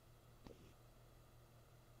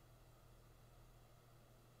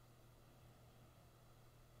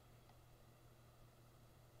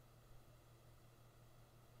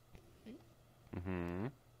 Mm-hmm.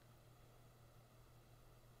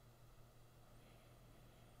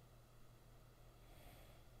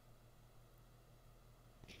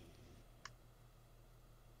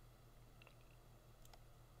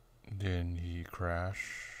 Didn't he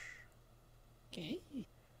crash? Okay.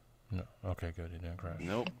 No. Okay, good. He didn't crash.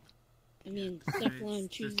 Nope. I mean, No, Cephalon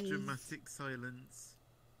it's just chooses. dramatic silence.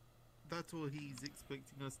 That's all he's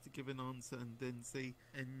expecting us to give an answer and then say,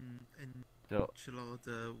 and So-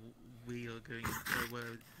 Chelada, we are going where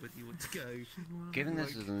do you want to go? Given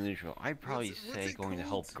this is a neutral, I'd probably say going to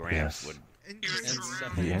help Gramps would.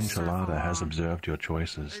 The enchilada has observed your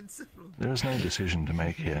choices. There is no decision to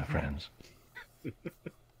make here, friends.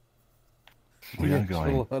 We are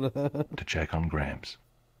going to check on Gramps.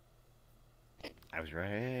 I was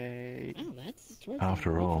right. Oh, that's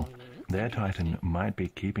After all, their Titan might be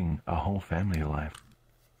keeping a whole family alive.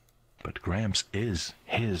 But Gramps is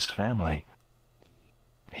his family.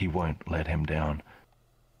 He won't let him down.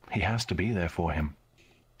 He has to be there for him.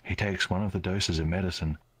 He takes one of the doses of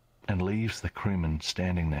medicine and leaves the crewman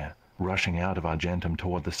standing there, rushing out of Argentum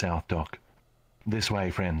toward the south dock. This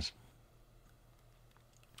way, friends.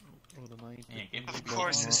 Of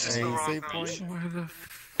course, this is the wrong option.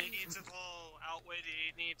 The needs of all outweigh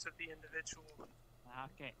the needs of the individual.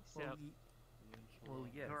 Okay, so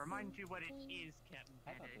to remind you what it is, Captain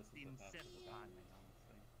Panda, it's the Encephalon.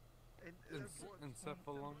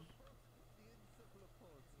 Encephalon?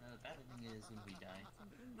 No, the bad thing is when we die.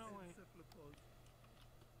 No way.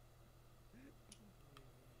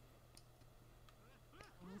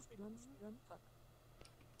 Run, fuck.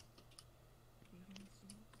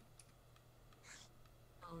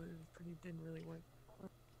 Oh, didn't really work.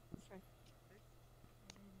 That's right.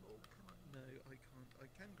 No, I can't. I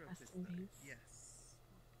can grab Rest this in though. peace. Yes.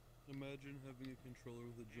 Imagine having a controller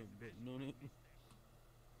with a jump button on it.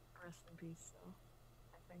 Rest in peace, though.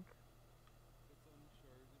 I think. It's on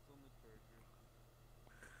charge. It's on the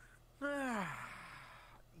charger.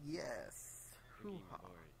 Yes. Hoo-ha.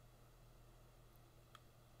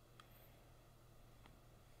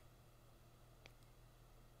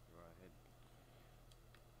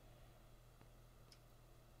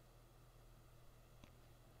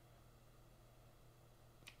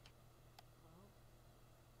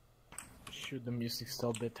 Should the music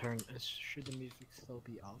still be turned? Should the music still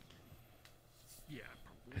be off? Yeah,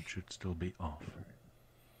 It should still be off.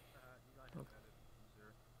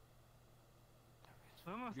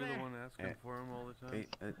 Almost You're there. the one asking for him all the time.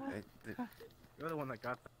 You're the one that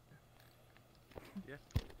got that. Yeah.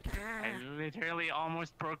 I literally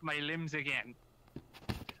almost broke my limbs again.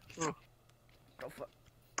 Ooh. Go for.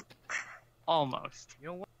 Almost. You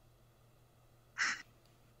know what?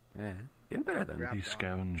 Yeah, getting better than The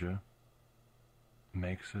scavenger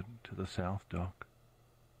makes it to the south dock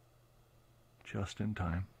just in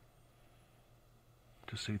time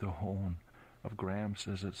to see the horn of Gramps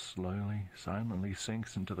as it slowly, silently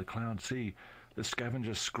sinks into the cloud sea. The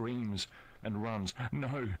scavenger screams and runs.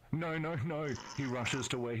 No, no, no, no! He rushes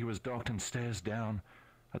to where he was docked and stares down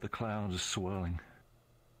at the clouds swirling.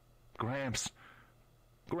 Gramps!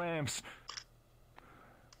 Gramps!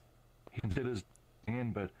 He considers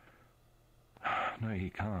in, but no, he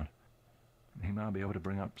can't. He might be able to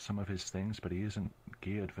bring up some of his things, but he isn't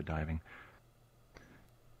geared for diving.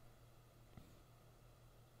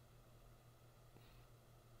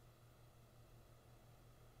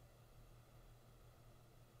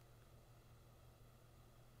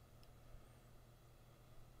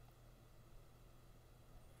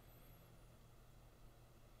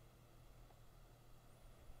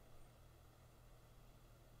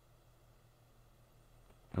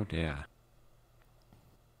 Oh dear.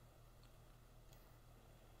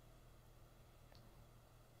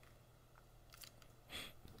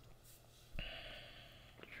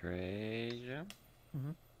 Treasure?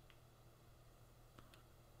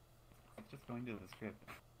 Just going to the script.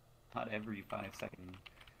 Not every 5 seconds.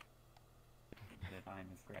 The time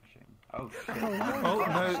is crashing. Oh shit.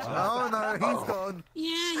 Oh no, he's gone.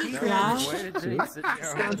 Yeah, he crashed.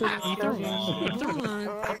 Hold on.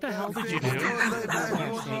 What the hell did you do? There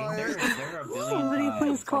are a billion Somebody times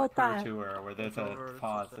please call like, it per that. tour where there's a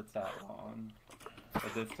pause that's that long.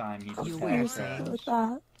 But this time he just You had weird with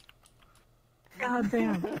that. God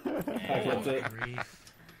damn. That's it.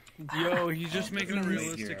 Yo, he's just making it Right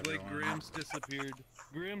realistic, here, like everyone. Gramps disappeared.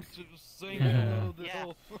 Gramps just sank below the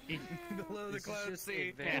whole, below the cloud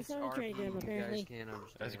sea. That's not very good, apparently.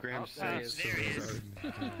 As Gramps There says. he is.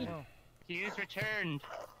 He's returned.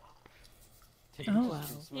 Oh, wow.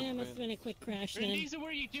 Yeah, it must have been a quick crash then. Rendiza, what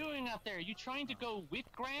are you doing out there? You trying to go with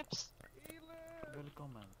Gramps? Yeah, I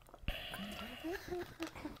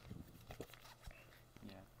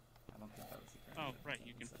don't think that was the Oh, right,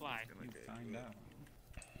 you can fly. Find out.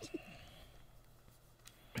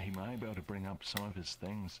 He might be able to bring up some of his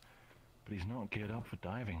things, but he's not geared up for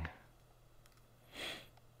diving.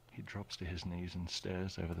 He drops to his knees and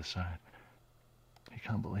stares over the side. He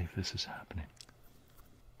can't believe this is happening.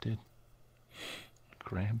 Did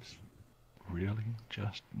Gramps really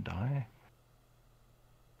just die?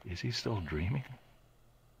 Is he still dreaming?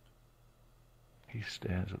 He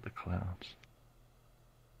stares at the clouds,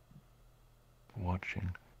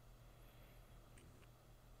 watching,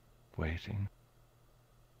 waiting.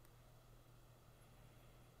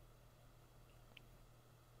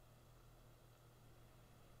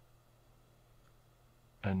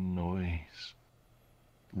 A noise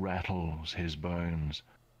rattles his bones.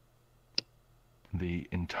 The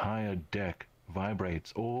entire deck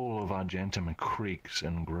vibrates. All of Argentum creaks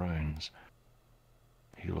and groans.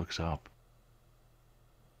 He looks up.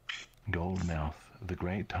 Goldmouth, the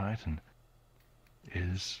great titan,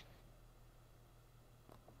 is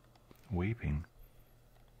weeping.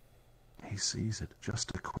 He sees it,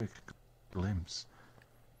 just a quick glimpse.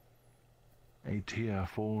 A tear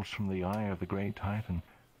falls from the eye of the great titan,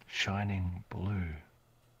 shining blue,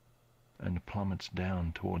 and plummets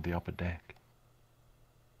down toward the upper deck.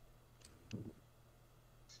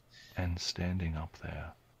 And standing up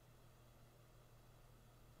there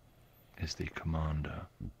is the commander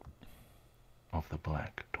of the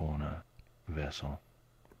Black Torna vessel.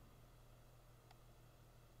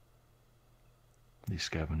 The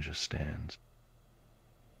Scavenger stands,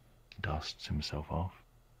 dusts himself off,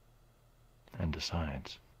 and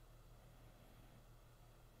decides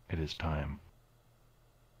it is time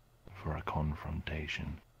for a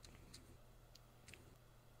confrontation.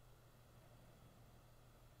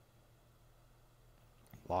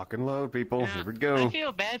 Lock and load, people. Here we go. I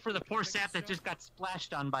feel bad for the poor sap that just got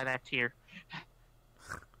splashed on by that tear.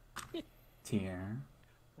 Tear.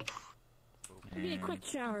 Give me a quick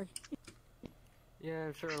shower. Yeah,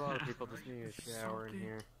 I'm sure a lot of people just need a shower in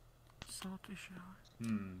here. Salty shower.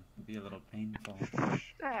 It'd be a little painful.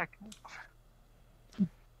 Stack.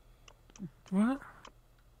 What?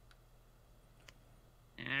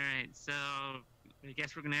 Alright, so I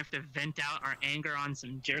guess we're gonna have to vent out our anger on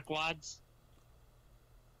some jerkwads.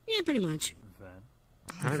 Yeah, pretty much.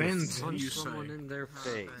 Vent, you someone say. in their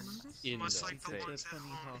face. In Much their like the face. ones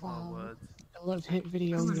at home. I love hit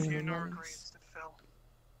video Just a few game Nora moments. graves to fill.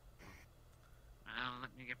 Well, let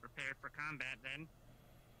me get prepared for combat then.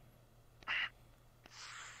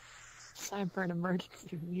 Time for an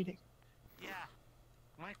emergency meeting. Yeah.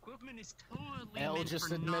 My equipment is totally L meant just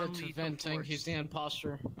for admitted to non-lethal venting. force. He's the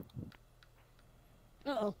imposter.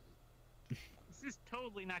 Uh-oh. This is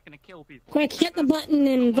totally not gonna kill people. Quick, hit the button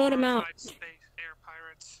and vote him out. Space air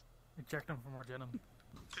pirates. Eject him from Argentum.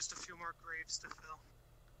 Just a few more graves to fill.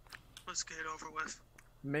 Let's get it over with.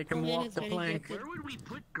 Make him Oh, walk that the is plank. Where would we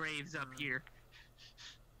put graves up here?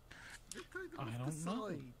 I don't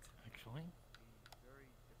know. Actually.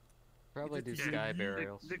 Probably do Yeah, sky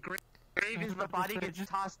burials. The grave is the body gets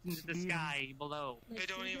tossed into the sky below. They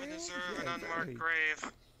don't even deserve an unmarked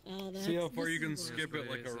grave. See how far you can skip it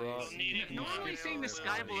like a rock. Normally saying the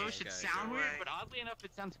sky below should sound weird, but oddly enough,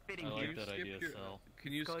 it sounds fitting I here. like that idea, Sal.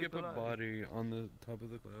 Can you skip a body on the top of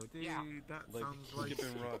the cloud? Yeah. That Like sounds like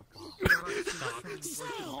skipping rock.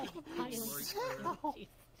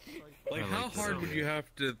 Like Like how hard would you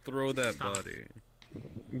have to throw that body?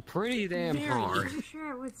 Pretty damn hard. I'm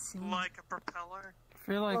sure it would seem. Like a propeller? I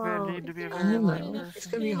feel like Oh, they need to be I very don't know. light. It's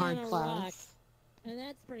gonna be hard On a class. rock, and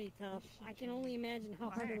that's pretty tough. I can only imagine how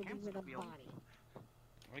hard it would be with a body.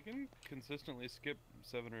 I can consistently skip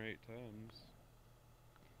 7 or 8 times.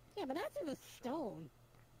 Yeah, but that's with a stone.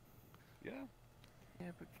 Yeah.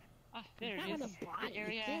 Yeah, but Ah, there Not it with is. a body. The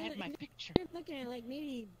area I had my You're picture. looking at like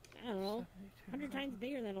maybe, I don't know, 100 times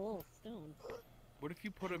bigger than a little stone. What if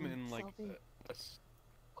you put him in like a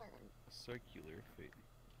circular fate?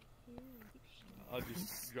 I'll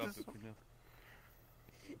just drop it for now.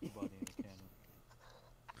 Body in a cannon.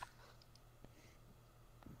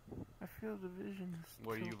 I feel the vision is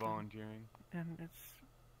What are you tilting, volunteering? and it's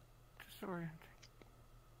disorienting.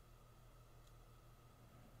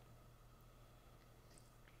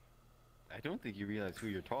 I don't think you realize who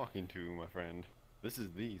you're talking to, my friend. This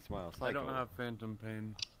is the Smile Psycho. I don't have phantom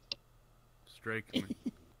pain. Strike me.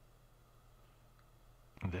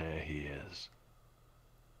 There he is.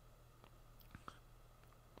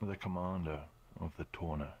 The commander of the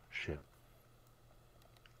Torna ship.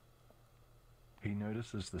 He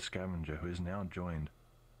notices the Scavenger, who is now joined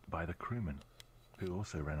by the crewman, who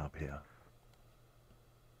also ran up here.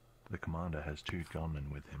 The commander has 2 gunmen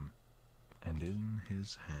with him, and in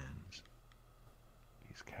his hands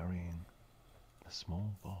he's carrying a small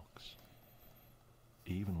box.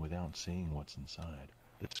 Even without seeing what's inside,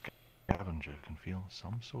 the Scavenger can feel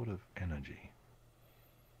some sort of energy.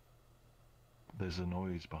 There's a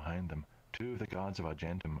noise behind them. 2 of the guards of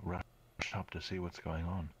Argentum rush up to see what's going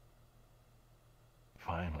on.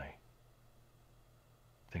 Finally,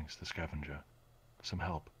 thinks the Scavenger, some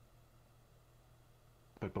help.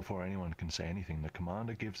 But before anyone can say anything, the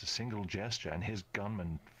commander gives a single gesture and his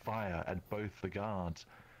gunmen fire at both the guards.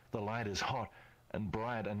 The light is hot and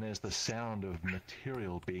bright, and there's the sound of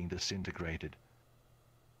material being disintegrated.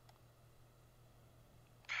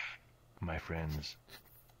 My friends,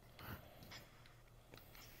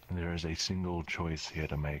 there is a single choice here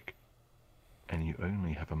to make, and you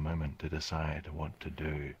only have a moment to decide what to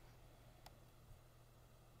do.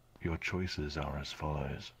 Your choices are as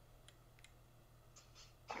follows.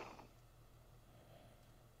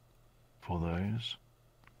 For those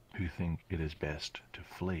who think it is best to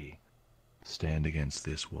flee, stand against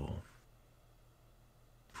this wall.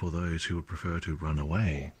 For those who would prefer to run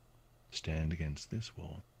away, stand against this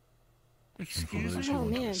wall. Excuse me? Oh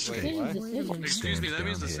man, Excuse me, that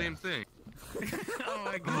means the here. same thing. Oh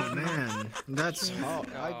my Oh god. man, that's hot.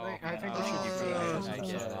 I think we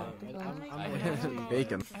should I'm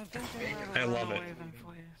bacon. I love it.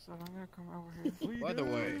 So I'm gonna come over here. By the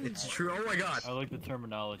way, It's true. Oh my god. I like the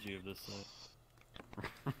terminology of this set.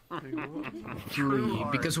 Flee,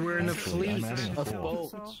 because we're in a Actually, I'm fleet adding of 4.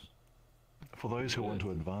 boats. For those who want to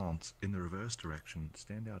advance in the reverse direction,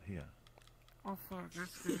 stand out here. Oh fuck,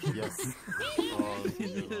 that's good. Yes.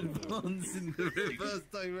 Advance in the reverse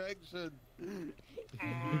direction.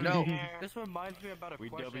 No. This reminds me about a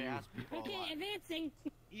question I asked people. Okay, advancing.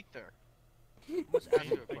 Ether. Let's ask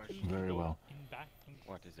you a question. Very well.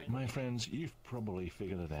 What is it? My friends, you've probably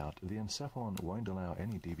figured it out. The encephalon won't allow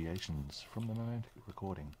any deviations from the magnetic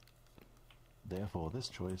recording. Therefore, this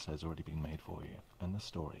choice has already been made for you, and the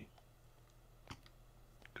story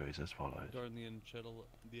goes as follows. Darn the enchilada.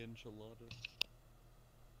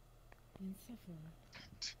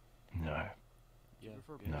 No, Yeah.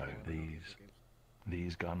 no,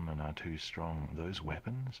 these gunmen are too strong. Those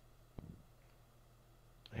weapons,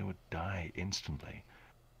 they would die instantly.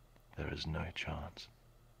 There is no chance.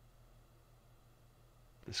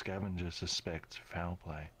 The Scavenger suspects foul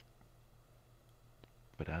play.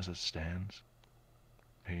 But as it stands,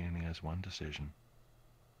 he only has one decision.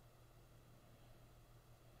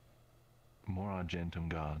 More Argentum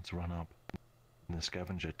guards run up, and the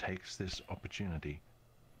Scavenger takes this opportunity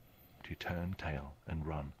to turn tail and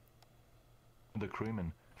run. The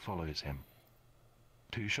crewman follows him.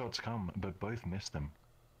 2 shots come, but both miss them,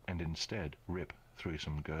 and instead rip through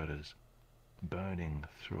some girders, burning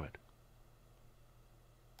through it.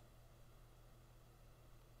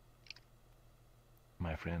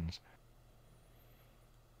 My friends,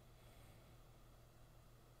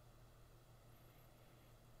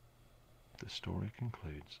 the story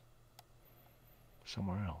concludes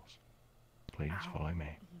somewhere else. Please follow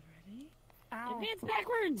me. Advance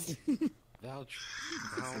backwards.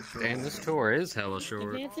 And this tour is hella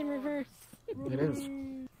short. Advance in reverse. It is.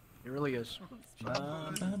 It really is.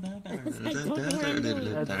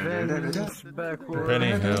 Advance backward.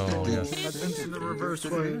 Benny Hill. Advance in the reverse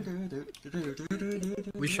way.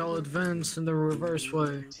 We shall advance in the reverse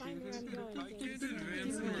way.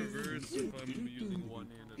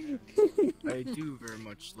 I do very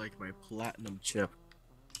much like my platinum chip.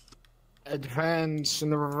 Advance in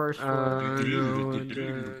the reverse way.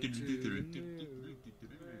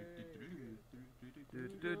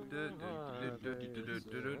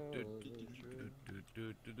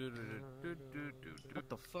 What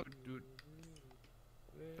the fuck?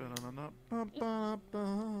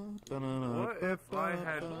 What if I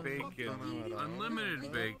had bacon?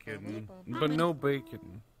 Unlimited bacon, but no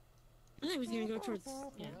bacon. I thought he was gonna go towards.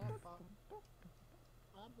 Yeah.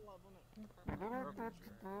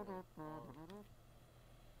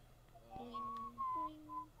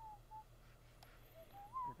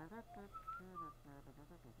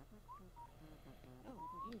 Oh,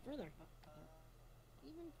 even further.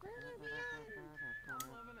 Even further back.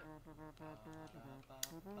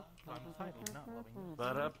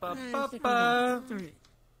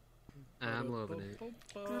 I'm loving it.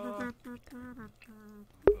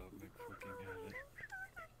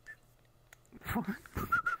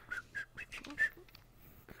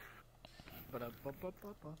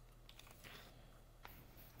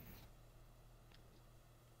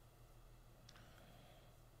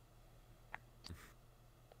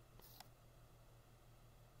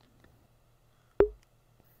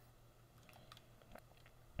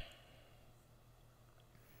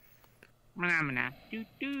 Phenomena. Do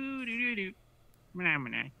do do do do.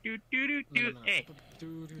 Phenomena. Do do do do. Hey.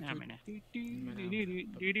 Phenomena. Do do do do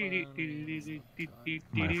do do do do.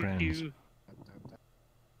 My friends,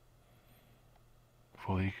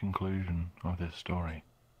 for the conclusion of this story,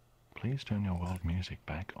 please turn your world music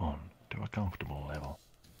back on to a comfortable level.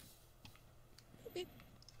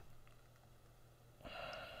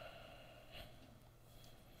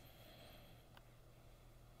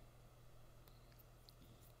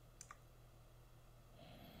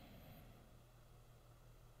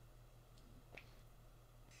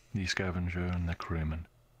 The Scavenger and the crewman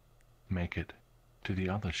make it to the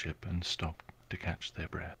other ship and stop to catch their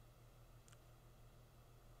breath.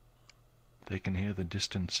 They can hear the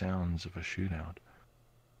distant sounds of a shootout,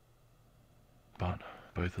 but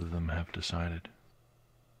both of them have decided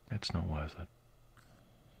it's not worth it.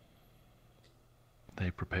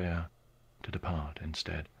 They prepare to depart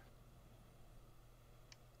instead.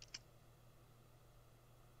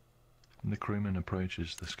 The crewman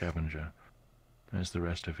approaches the Scavenger as the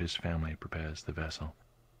rest of his family prepares the vessel.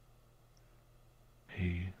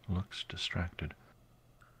 He looks distracted.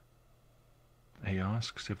 He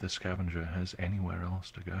asks if the Scavenger has anywhere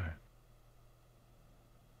else to go.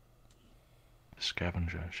 The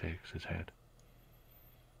Scavenger shakes his head.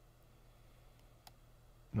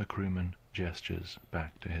 The crewman gestures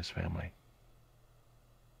back to his family.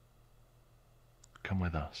 "Come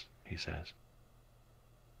with us," he says.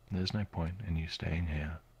 "There's no point in you staying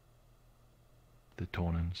here. The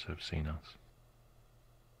Tornans have seen us,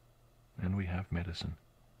 and we have medicine."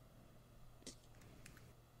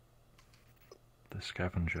 The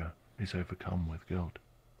Scavenger is overcome with guilt.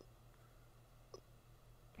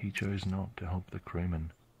 He chose not to help the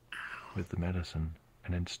crewman with the medicine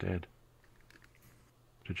and instead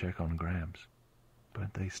to check on Gramps,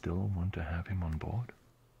 but they still want to have him on board.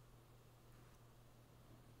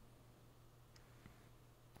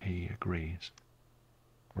 He agrees,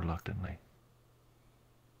 reluctantly.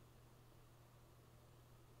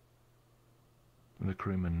 The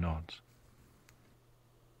crewman nods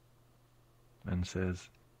and says,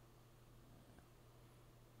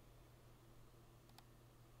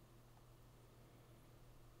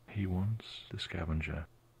 he wants the Scavenger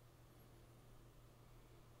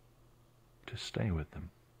to stay with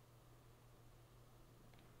them,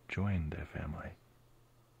 join their family.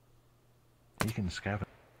 He can scavenge,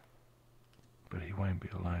 but he won't be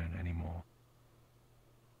alone anymore.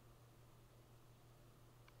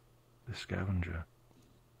 The Scavenger.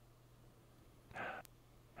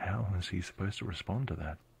 How is he supposed to respond to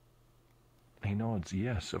that? He nods,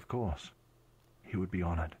 yes, of course. He would be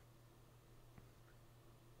honored.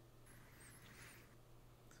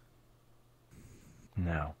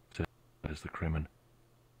 Now, says the crewman,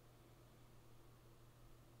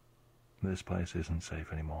 this place isn't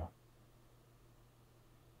safe anymore.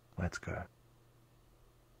 Let's go.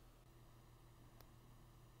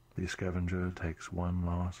 The Scavenger takes one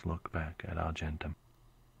last look back at Argentum,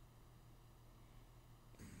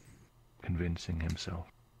 convincing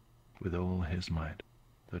himself with all his might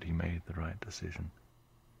that he made the right decision.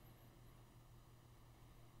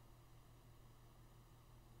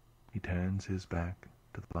 he turns his back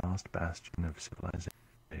to the last bastion of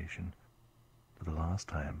civilization for the last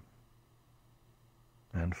time,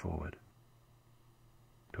 and forward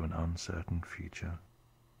to an uncertain future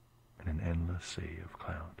in an endless sea of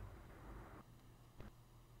cloud.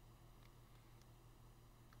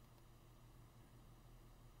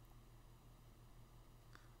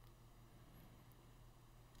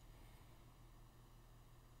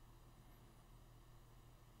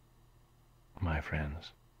 My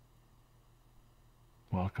friends,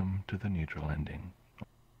 welcome to the neutral ending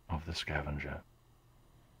of the Scavenger.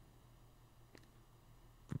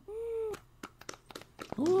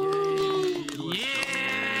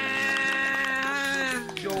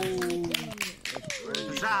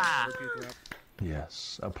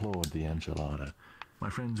 Yes, applaud the enchilada. My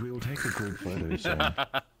friends, we will take a group photo soon.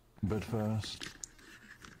 But first,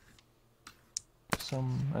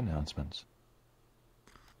 some announcements.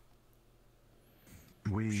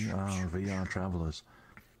 We are VRTravelers.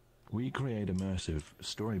 We create immersive,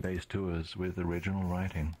 story-based tours with original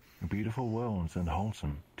writing, beautiful worlds, and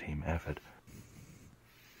wholesome team effort.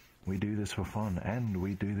 We do this for fun, and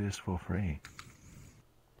we do this for free.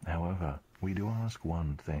 However, we do ask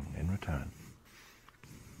one thing in return.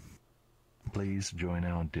 Please join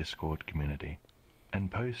our Discord community,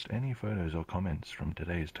 and post any photos or comments from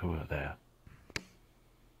today's tour there.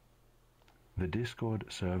 The Discord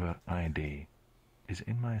server ID is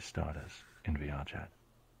in my status in VRChat,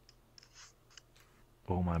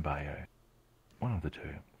 or my bio, one of the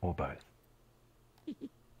two, or both.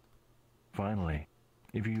 Finally,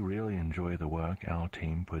 if you really enjoy the work our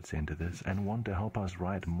team puts into this and want to help us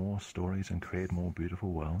write more stories and create more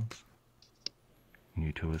beautiful worlds,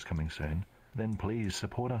 new tours coming soon, then please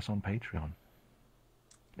support us on Patreon.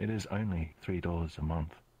 It is only $3 a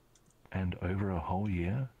month, and over a whole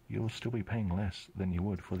year, you'll still be paying less than you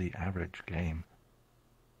would for the average game.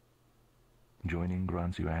 Joining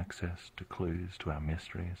grants you access to clues to our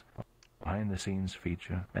mysteries, behind-the-scenes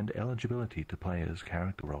feature, and eligibility to play as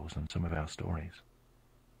character roles in some of our stories.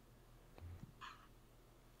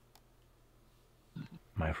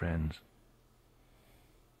 My friends,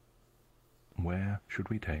 where should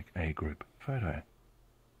we take a group photo?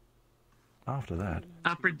 After that,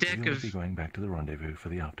 upper deck we'll of... be going back to the rendezvous for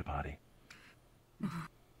the after party.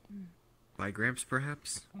 By Gramps,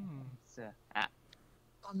 perhaps?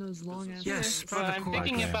 On those long ass. Yes, Well, I'm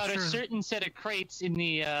thinking Gramps. about a certain set of crates in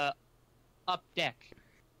the up deck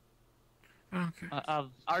Okay.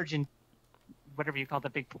 of Argent, whatever you call the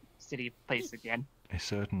big city place again. A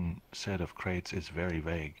certain set of crates is very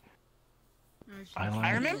vague.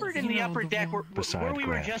 I remembered in the upper deck where Beside we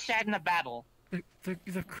were Gramps. just at in the battle.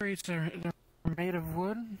 The crates are made of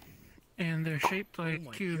wood, and they're shaped like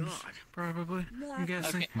cubes, probably. I'm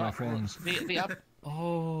guessing. Okay, My friends, the up...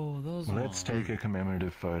 Oh, those let's take a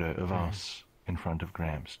commemorative photo of us in front of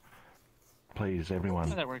Gramps. Please, everyone.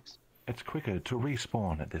 Oh, that works. It's quicker to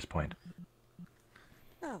respawn at this point.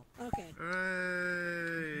 Oh, okay.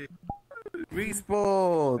 Hey!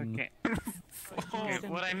 Respawn! Okay. Okay,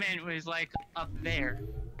 what I meant was like up there,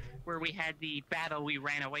 where we had the battle we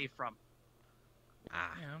ran away from.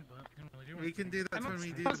 Yeah, but didn't really do We can do that I'm when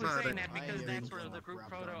we do mostly the saying battle. that because that's where the group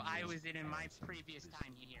photo I was in my previous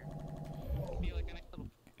time here. It'd be like a nice little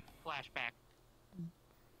flashback.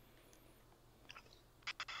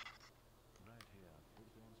 Right here, with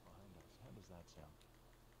Gramps behind us. How does that sound?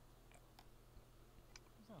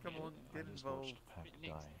 Come on, get I just involved. watched Pac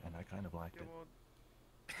die, and I kind of liked it. Come on.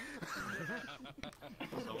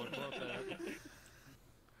 Someone quote that.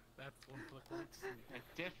 That's one click.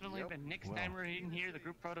 Definitely, but next Well, time we're in here, the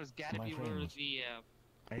group photo's gotta my be where friends, the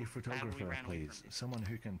A photographer, ran away please. Someone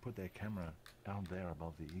who can put their camera out there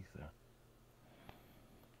above the ether.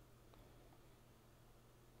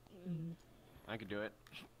 I could do it.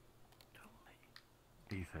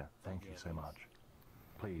 Ether, thank you so much.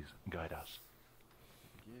 Please, guide us.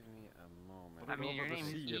 Give me a moment. I mean, your name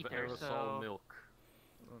is Ether, so... milk.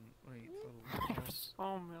 Wait,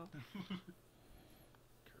 Oh, milk.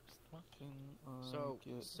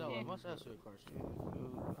 So, I must ask you a question.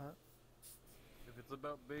 If it's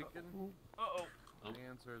about bacon, Uh-oh. the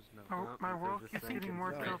answer is no. Oh, No, my if world there's keeps just getting bacon,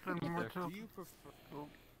 more right. tilt and more tilt. Do you prefer...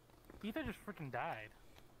 Ether just freaking died.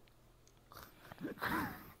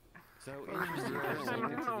 So I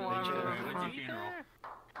don't know why.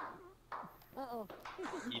 Uh-oh.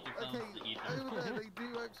 Okay, over there they do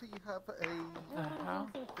actually have a...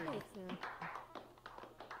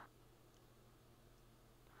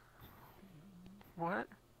 What?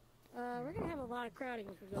 We're gonna have a lot of crowding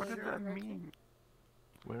if we go What in does that that direction. mean?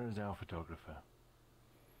 Where is our photographer?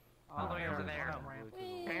 All the way over Right. there.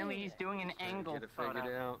 Apparently he's doing an angle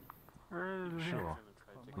photo. Where is he? Sure.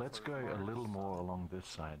 Let's go a little more along this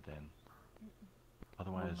side then.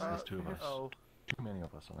 Otherwise, there's two of us. Too many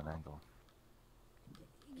of us on an angle.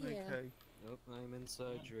 Yeah. Okay. Nope, I'm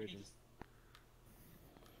inside Jordan.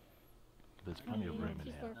 There's plenty of room in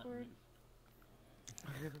Too here. far forward.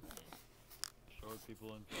 Short people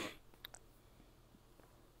in front.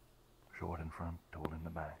 Short in front, tall in the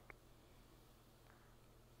back.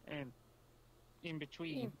 And in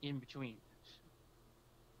between, in between.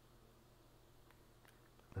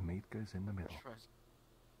 The meat goes in the middle. Got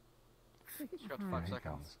Here 5 he seconds.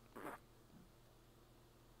 comes.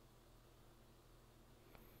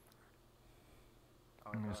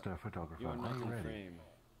 Mr. Photographer, You're are not you in ready? frame.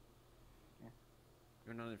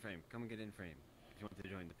 You're not in frame. Come and get in frame if you want to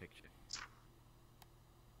join the picture.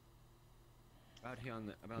 About here on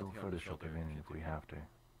the We'll here on the Photoshop shoulder. him in if we have to.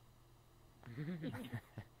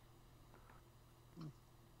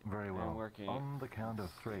 Very well. working. On the count of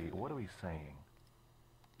 3, what are we saying?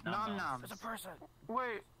 Nom noms. There's a person.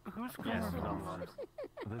 Wait, who's Yes, coming? nom.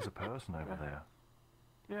 There's a person over there.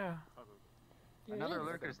 Yeah. There Another is.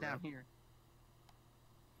 lurker's down here.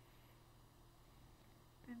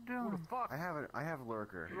 Who the fuck? I have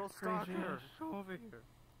lurker. Little stalker. Go over here.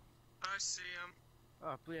 I see him.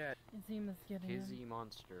 Oh, yeah. Zima's getting Kizzy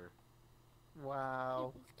monster.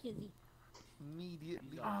 Wow. It's Kizzy.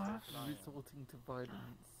 Immediately resorting to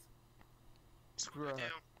violence. So what do we do?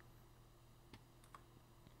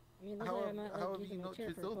 I mean, look How like have, I'm not how like have you using a not chair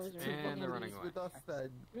for resorted clothes to or anything. And they're running violence with us then?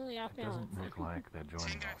 Really off It doesn't balance. look like they're joining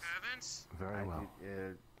Think I us. haven't? Very well.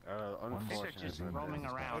 Unfortunately, They're just Unfortunately, roaming I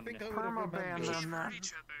around. think I would have Permaban remembered. them Hurt then.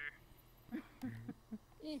 each other.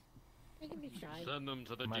 They can be shy. Send them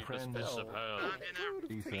to the My deepest friend, pits of hell. Not in a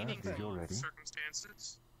Ethan, meaningful if you're ready.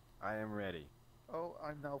 circumstances. I am ready. Oh,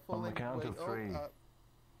 I'm now On falling. the count Wait, of 3.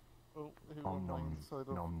 who Om am I nom, inside of?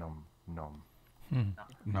 nom nom nom. Nom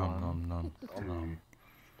nom nom. 2,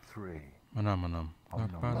 3. Nom nom. Om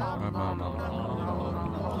nom.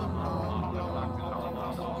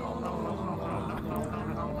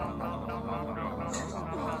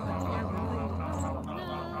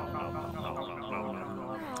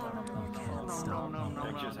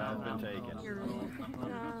 Pictures have been taken.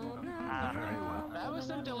 That was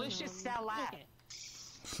some delicious salad.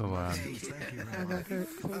 So loud. Thank you very much. We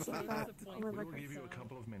will give you a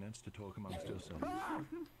couple of minutes to talk amongst yourselves.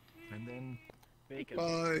 And then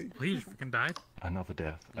Bye. Please, freaking died. another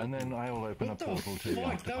death. And then I will open a portal to the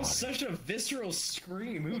Fuck, after that was party. such a visceral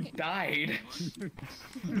scream. Who died?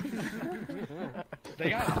 They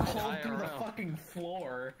got pulled through the fucking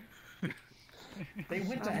floor. They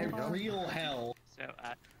went to real hell. So,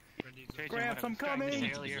 Grant, I'm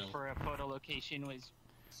coming! Earlier for a photo location was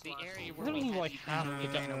the area where There's we only had like you half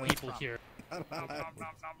been the ran away people from. here.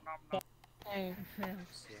 Hey,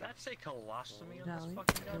 Does that say colostomy on Dolly. this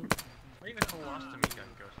fucking gun? Where even colostomy gun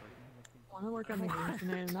goes? I want to work on the game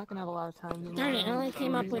tonight. I'm not gonna have a lot of time. Darn it, I only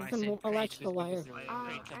came up with some electrical wire.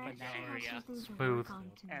 Smooth.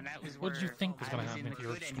 And that was What did you where think was I gonna was in happen if the you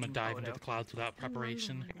were good just gonna ending dive photo. into the clouds without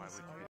preparation?